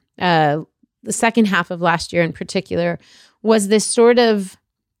lot, the second half of last year in particular, was this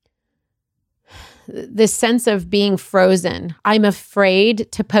sense of being frozen. I'm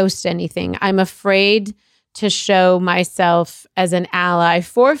afraid to post anything. I'm afraid to show myself as an ally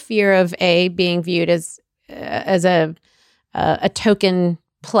for fear of being viewed as a token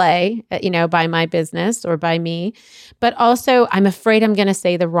play, by my business or by me. But also, I'm afraid I'm going to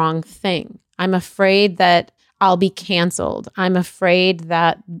say the wrong thing. I'm afraid that I'll be canceled. I'm afraid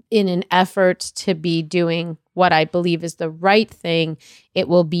that in an effort to be doing what I believe is the right thing, it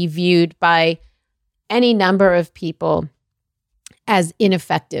will be viewed by any number of people as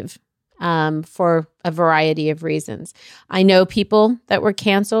ineffective for a variety of reasons. I know people that were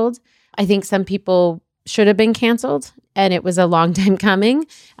canceled. I think some people should have been canceled, and it was a long time coming.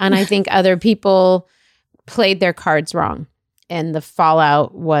 And I think other people played their cards wrong, and the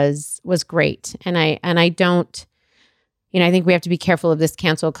fallout was great. And I don't, I think we have to be careful of this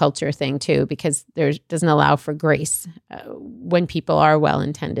cancel culture thing too, because there doesn't allow for grace when people are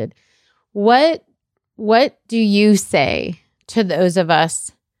well-intended. What do you say to those of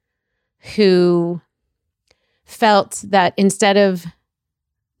us who felt that instead of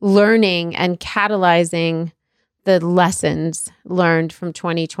learning and catalyzing the lessons learned from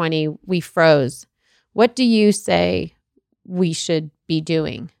 2020, we froze? What do you say we should be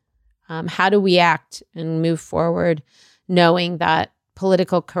doing? How do we act and move forward, knowing that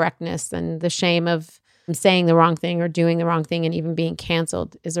political correctness and the shame of saying the wrong thing or doing the wrong thing and even being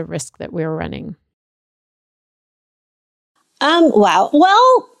canceled is a risk that we're running? Wow.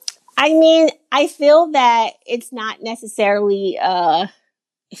 Well, I feel that it's not necessarily a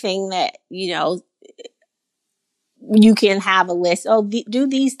thing that, you can have a list. Oh, do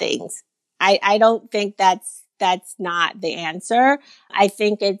these things. I don't think that's not the answer. I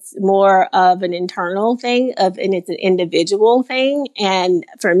think it's more of an internal thing and it's an individual thing. And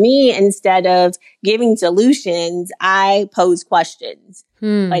for me, instead of giving solutions, I pose questions.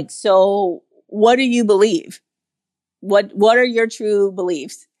 Like, so what do you believe? What are your true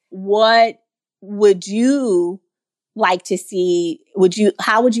beliefs? What would you like to see?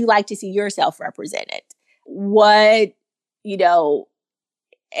 How would you like to see yourself represented? And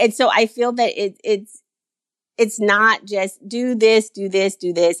so I feel that it's not just do this,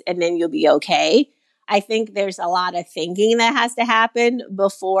 and then you'll be okay. I think there's a lot of thinking that has to happen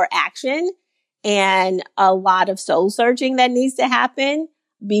before action, and a lot of soul searching that needs to happen.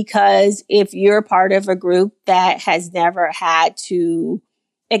 Because if you're part of a group that has never had to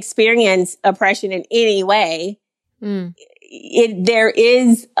experience oppression in any way, there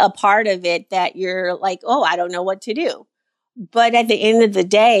is a part of it that you're like, oh, I don't know what to do. But at the end of the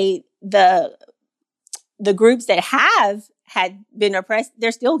day, the groups that have had been oppressed,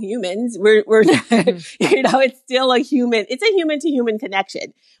 they're still humans. We're it's still it's a human to human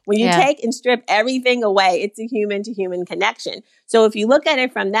connection. When you take and strip everything away, it's a human to human connection. So if you look at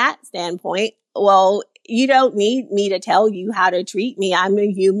it from that standpoint, well, you don't need me to tell you how to treat me. I'm a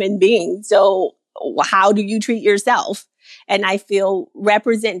human being. So how do you treat yourself? And I feel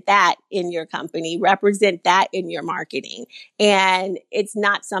represent that in your company, represent that in your marketing. And it's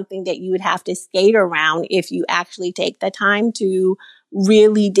not something that you would have to skate around if you actually take the time to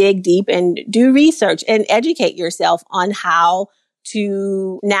really dig deep and do research and educate yourself on how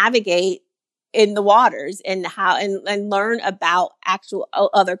to navigate in the waters and how and learn about actual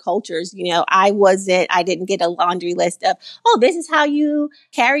other cultures. I didn't get a laundry list of, oh, this is how you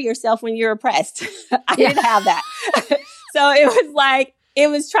carry yourself when you're oppressed. I didn't have that. So it was like, it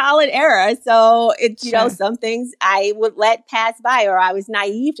was trial and error. So it's, Sure. some things I would let pass by, or I was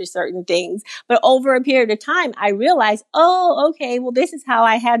naive to certain things. But over a period of time, I realized, oh, okay, well, this is how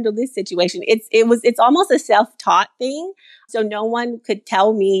I handle this situation. It's almost a self-taught thing. So no one could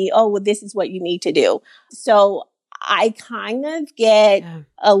tell me, oh, well, this is what you need to do. So I kind of get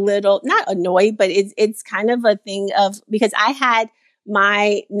a little, not annoyed, but it's kind of a thing of, because I had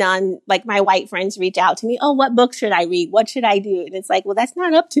my white friends reach out to me. Oh, what book should I read? What should I do? And it's like, well, that's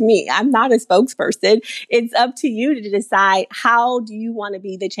not up to me. I'm not a spokesperson. It's up to you to decide, how do you want to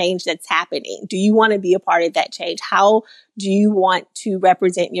be the change that's happening? Do you want to be a part of that change? How do you want to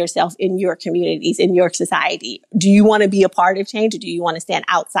represent yourself in your communities, in your society? Do you want to be a part of change, or do you want to stand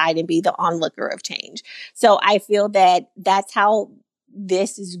outside and be the onlooker of change? So I feel that that's how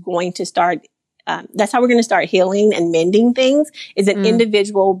this is going to start. That's how we're going to start healing and mending things, is an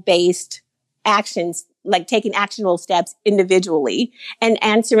individual based actions, like taking actionable steps individually and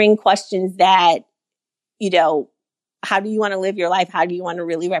answering questions that, how do you want to live your life? How do you want to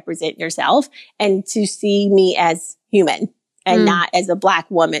really represent yourself? And to see me as human and not as a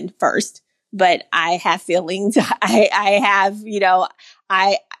Black woman first. But I have feelings. I have,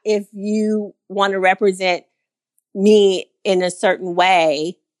 if you want to represent me in a certain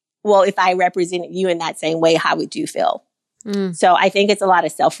way, well, if I represented you in that same way, how would you feel? So I think it's a lot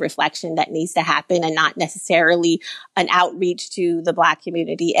of self-reflection that needs to happen, and not necessarily an outreach to the Black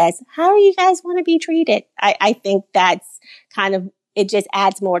community as, how do you guys want to be treated? I think that's kind of, it just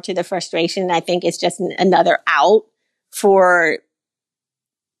adds more to the frustration. I think it's just another out for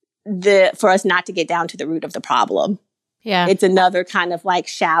us not to get down to the root of the problem. Yeah. It's another kind of like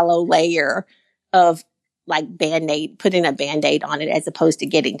shallow layer of like Band-Aid, putting a Band-Aid on it, as opposed to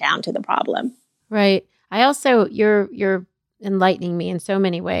getting down to the problem. Right. I also, you're enlightening me in so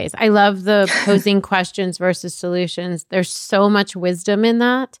many ways. I love the posing questions versus solutions. There's so much wisdom in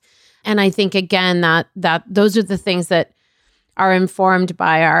that. And I think, again, that those are the things that are informed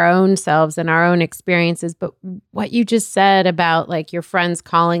by our own selves and our own experiences. But what you just said about like your friends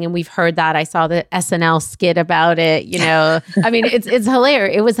calling, and we've heard that. I saw the SNL skit about it, I mean, it's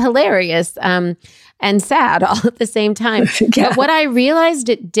hilarious. It was hilarious. And sad all at the same time. Yeah. But what I realized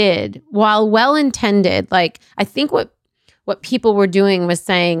it did, while well-intended, like I think what people were doing was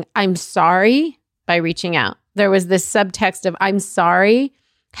saying, I'm sorry, by reaching out. There was this subtext of, I'm sorry,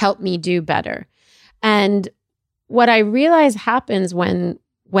 help me do better. And what I realize happens when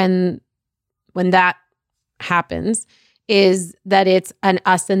that happens is that it's an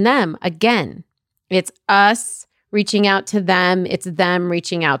us and them again. It's us reaching out to them, it's them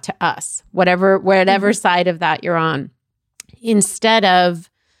reaching out to us, whatever side of that you're on. Instead of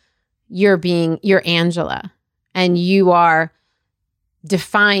you're Angela, and you are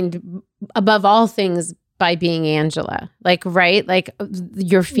defined above all things by being Angela, like, right? Like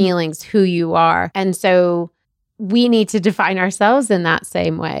your feelings, who you are. And so we need to define ourselves in that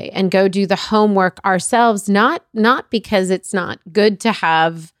same way and go do the homework ourselves, not because it's not good to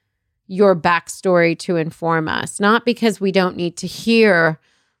have your backstory to inform us, not because we don't need to hear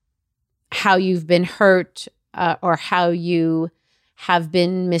how you've been hurt or how you have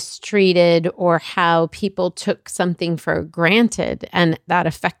been mistreated or how people took something for granted and that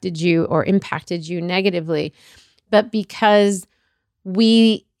affected you or impacted you negatively, but because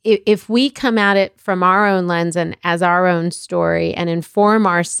if we come at it from our own lens and as our own story and inform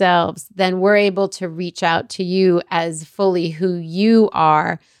ourselves, then we're able to reach out to you as fully who you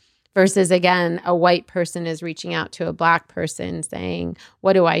are. Versus, again, a white person is reaching out to a Black person saying,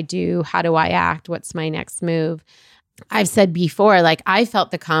 what do I do? How do I act? What's my next move? I've said before, like I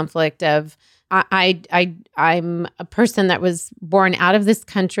felt the conflict of, I'm a person that was born out of this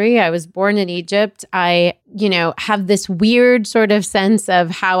country. I was born in Egypt. I, have this weird sort of sense of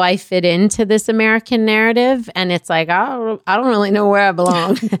how I fit into this American narrative. And it's like, I don't really know where I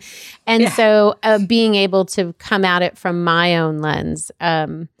belong. And so being able to come at it from my own lens,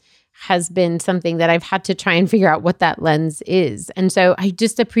 has been something that I've had to try and figure out what that lens is. And so I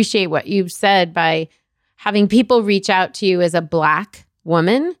just appreciate what you've said by having people reach out to you as a Black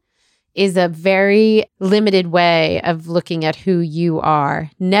woman is a very limited way of looking at who you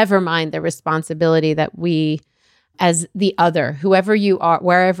are. Never mind the responsibility that we, as the other, whoever you are,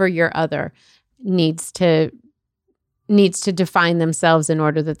 wherever you're other, needs to define themselves in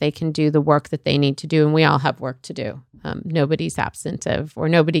order that they can do the work that they need to do. And we all have work to do. Nobody's absent of, or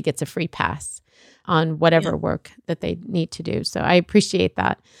nobody gets a free pass on whatever work that they need to do. So I appreciate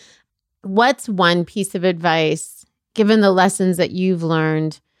that. What's one piece of advice, given the lessons that you've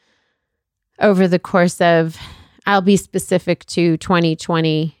learned over the course of, I'll be specific to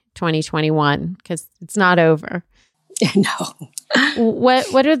 2020, 2021, because it's not over. No.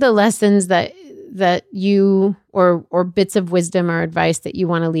 What are the lessons that you or bits of wisdom or advice that you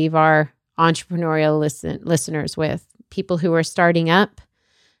want to leave our entrepreneurial listeners with? People who are starting up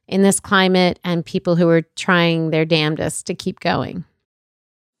in this climate and people who are trying their damnedest to keep going.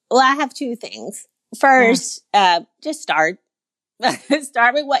 Well, I have two things. First, just start.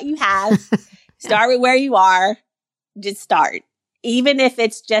 Start with what you have. Start with where you are. Just start. Even if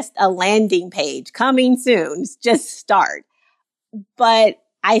it's just a landing page coming soon, just start. But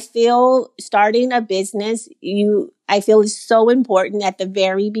I feel starting a business, I feel is so important at the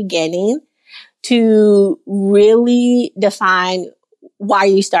very beginning to really define why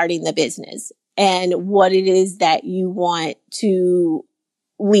you're starting the business and what it is that you want to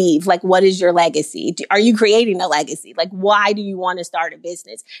leave. Like, what is your legacy? Are you creating a legacy? Like, why do you want to start a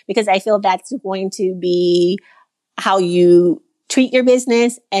business? Because I feel that's going to be how you treat your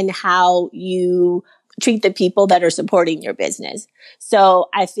business and how you treat the people that are supporting your business. So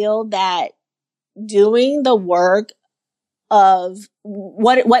I feel that doing the work of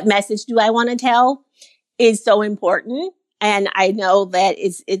what message do I want to tell is so important. And I know that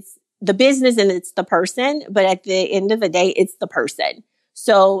it's the business and it's the person, but at the end of the day, it's the person.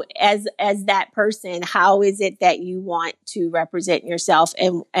 So as that person, how is it that you want to represent yourself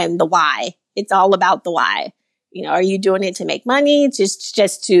and the why? It's all about the why. You know, are you doing it to make money?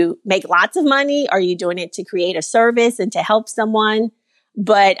 Just to make lots of money? Are you doing it to create a service and to help someone?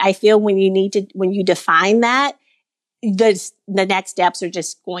 But I feel when you define that, the next steps are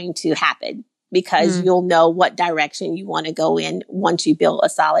just going to happen because you'll know what direction you want to go in once you build a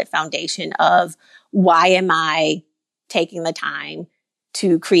solid foundation of why am I taking the time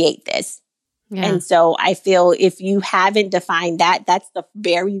to create this? Yeah. And so I feel if you haven't defined that, that's the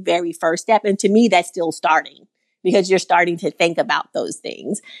very, very first step. And to me, that's still starting because you're starting to think about those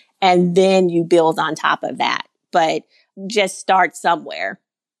things and then you build on top of that. But just start somewhere.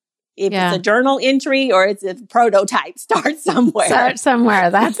 If it's a journal entry or it's a prototype, start somewhere. Start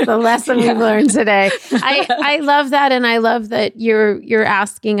somewhere. That's the lesson we've learned today. I love that. And I love that you're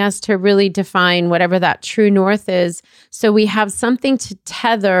asking us to really define whatever that true north is. So we have something to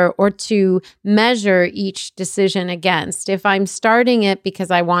tether or to measure each decision against. If I'm starting it because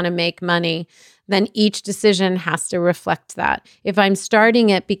I want to make money, then each decision has to reflect that. If I'm starting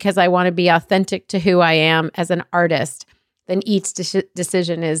it because I want to be authentic to who I am as an artist, then each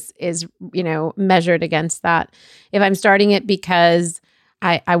decision is measured against that. If I'm starting it because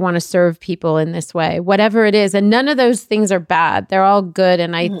I want to serve people in this way, whatever it is, and none of those things are bad. They're all good.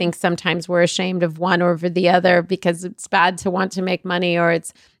 And I think sometimes we're ashamed of one over the other because it's bad to want to make money or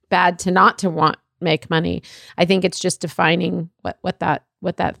it's bad to not to want make money. I think it's just defining what that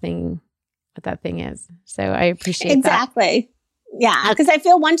thing is. So I appreciate exactly. That. Yeah, because I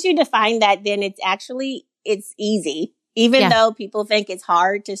feel once you define that, then it's easy. Even though people think it's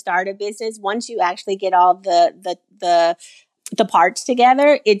hard to start a business, once you actually get all the parts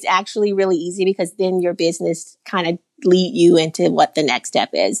together, it's actually really easy because then your business kind of lead you into what the next step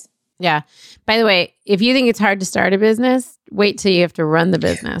is. Yeah. By the way, if you think it's hard to start a business, wait till you have to run the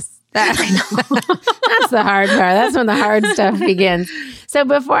business. That's the hard part. That's when the hard stuff begins. So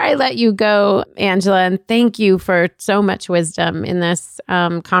before I let you go, Angela, and thank you for so much wisdom in this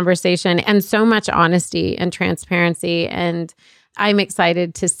conversation and so much honesty and transparency. And I'm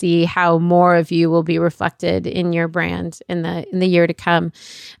excited to see how more of you will be reflected in your brand in the year to come.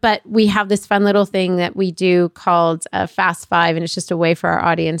 But we have this fun little thing that we do called Fast Five, and it's just a way for our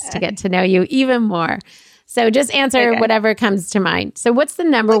audience to get to know you even more. So just answer whatever comes to mind. So what's the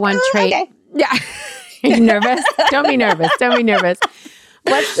number one trait? Okay. Yeah. Are you nervous? Don't be nervous. Don't be nervous.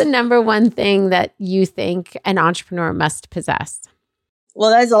 What's the number one thing that you think an entrepreneur must possess?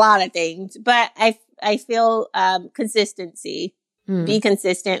 Well, there's a lot of things, but I feel consistency. Be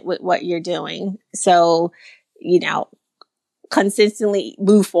consistent with what you're doing. So, consistently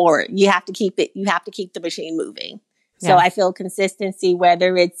move forward. You have to keep the machine moving. So I feel consistency,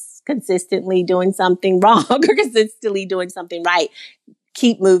 whether it's consistently doing something wrong or consistently doing something right,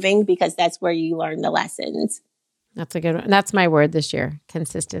 keep moving because that's where you learn the lessons. That's a good one. That's my word this year,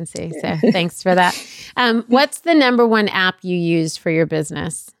 consistency. So thanks for that. What's the number one app you use for your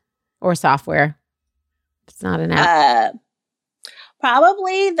business or software? It's not an app.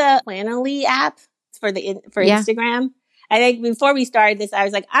 Probably the Planoly app for Instagram. I think before we started this, I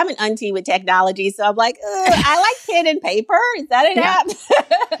was like, I'm an auntie with technology. So I'm like, I like pen and paper. Is that an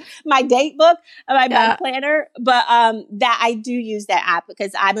app? My date book, my planner. But that I do use that app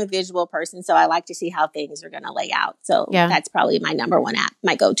because I'm a visual person. So I like to see how things are going to lay out. So that's probably my number one app,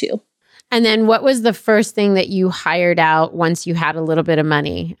 my go-to. And then what was the first thing that you hired out once you had a little bit of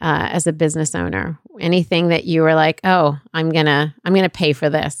money as a business owner? Anything that you were like, oh, I'm gonna pay for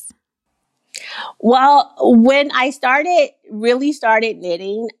this? Well, when I really started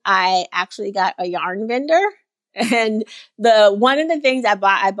knitting, I actually got a yarn vendor. And one of the things I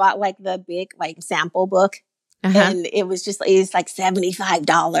bought like the big like sample book. And it was like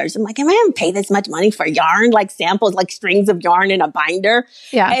 $75. I'm like, am I going to pay this much money for yarn? Like samples, like strings of yarn in a binder.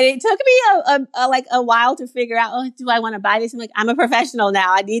 Yeah. And it took me a while to figure out, oh, do I want to buy this? I'm like, I'm a professional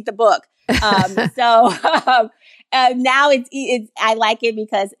now. I need the book. Now I like it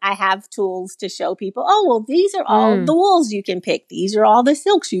because I have tools to show people, oh, well, these are all the wools you can pick. These are all the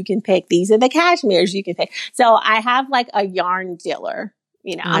silks you can pick. These are the cashmeres you can pick. So I have like a yarn dealer.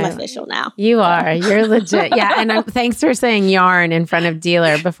 I'm official now. You are. You're legit. Yeah. And thanks for saying yarn in front of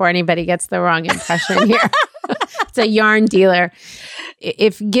dealer before anybody gets the wrong impression here. It's a yarn dealer.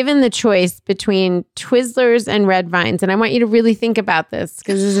 If given the choice between Twizzlers and red vines, and I want you to really think about this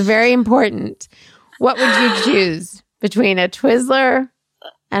because this is very important, what would you choose between a Twizzler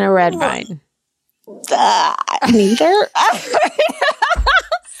and a red vine? Neither.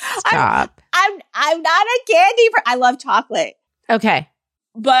 Stop. I'm not a candy person. I love chocolate. Okay.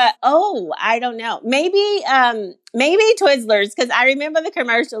 But, I don't know. Maybe Twizzlers, because I remember the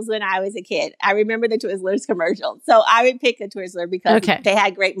commercials when I was a kid. I remember the Twizzlers commercials. So I would pick a Twizzler because they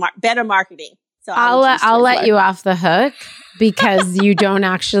had better marketing. So I'll let you off the hook because you don't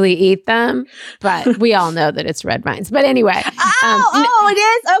actually eat them, but we all know that it's red vines. But anyway. It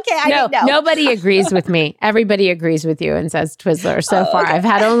is? Okay, I didn't know. Nobody agrees with me. Everybody agrees with you and says Twizzler so far. Okay. I've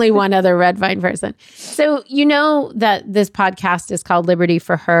had only one other red vine person. So you know that this podcast is called Liberty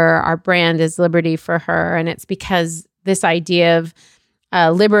for Her. Our brand is Liberty for Her. And it's because this idea of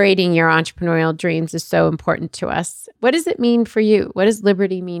liberating your entrepreneurial dreams is so important to us. What does it mean for you? What does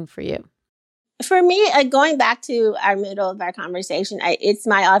liberty mean for you? For me, going back to our middle of our conversation, it's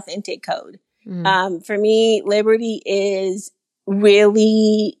my authentic code. For me, liberty is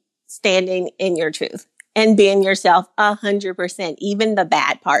really standing in your truth and being yourself 100%, even the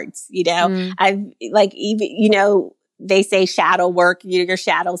bad parts, they say shadow work, your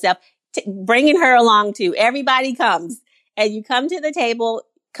shadow self, bringing her along too. Everybody comes and you come to the table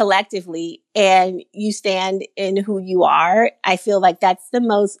collectively and you stand in who you are. I feel like that's the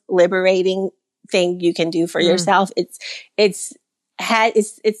most liberating thing you can do for yourself. It's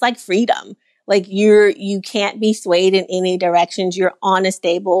like freedom. Like you can't be swayed in any directions. You're on a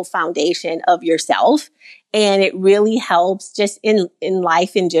stable foundation of yourself. And it really helps just in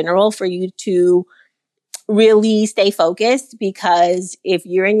life in general for you to really stay focused, because if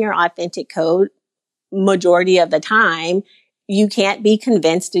you're in your authentic code, majority of the time, you can't be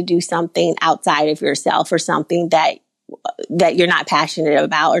convinced to do something outside of yourself or something that you're not passionate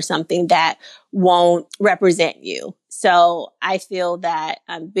about or something that won't represent you. So I feel that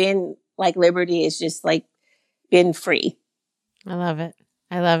being like liberty is just like being free. I love it.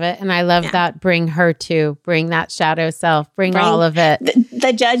 And I love that bring that shadow self, bring all of it.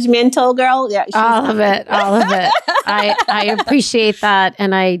 The judgmental girl. Yeah, all of it. I appreciate that.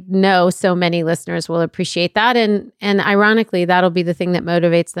 And I know so many listeners will appreciate that. And ironically, that'll be the thing that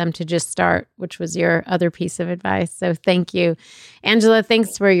motivates them to just start, which was your other piece of advice. So thank you, Angela.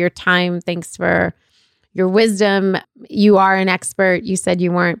 Thanks for your time. Thanks for your wisdom. You are an expert. You said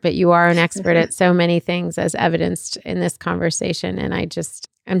you weren't, but you are an expert at so many things as evidenced in this conversation. And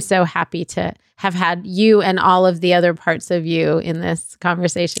I'm so happy to have had you and all of the other parts of you in this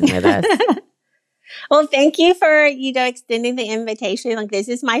conversation with us. Well, thank you for, extending the invitation. Like, this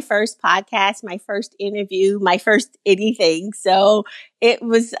is my first podcast, my first interview, my first anything. So it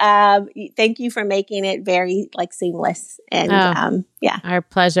was, thank you for making it very seamless. And, our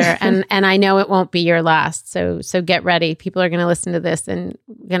pleasure. And I know it won't be your last. So get ready. People are going to listen to this and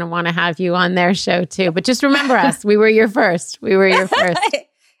going to want to have you on their show too. But just remember us. We were your first.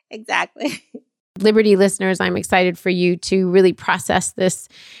 Exactly. Liberty listeners, I'm excited for you to really process this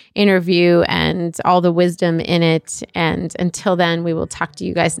interview and all the wisdom in it. And until then, we will talk to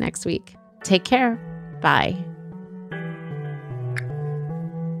you guys next week. Take care. Bye.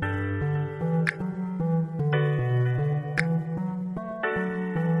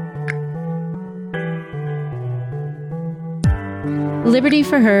 Liberty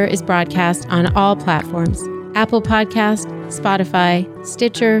for Her is broadcast on all platforms: Apple Podcast, Spotify,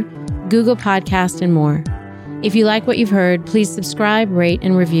 Stitcher, Google Podcast, and more. If you like what you've heard, please subscribe, rate,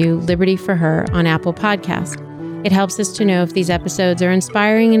 and review Liberty for Her on Apple Podcast. It helps us to know if these episodes are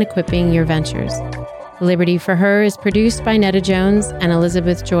inspiring and equipping your ventures. Liberty for Her is produced by Netta Jones and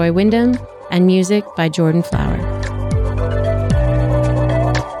Elizabeth Joy Wyndham, and music by Jordan Flower.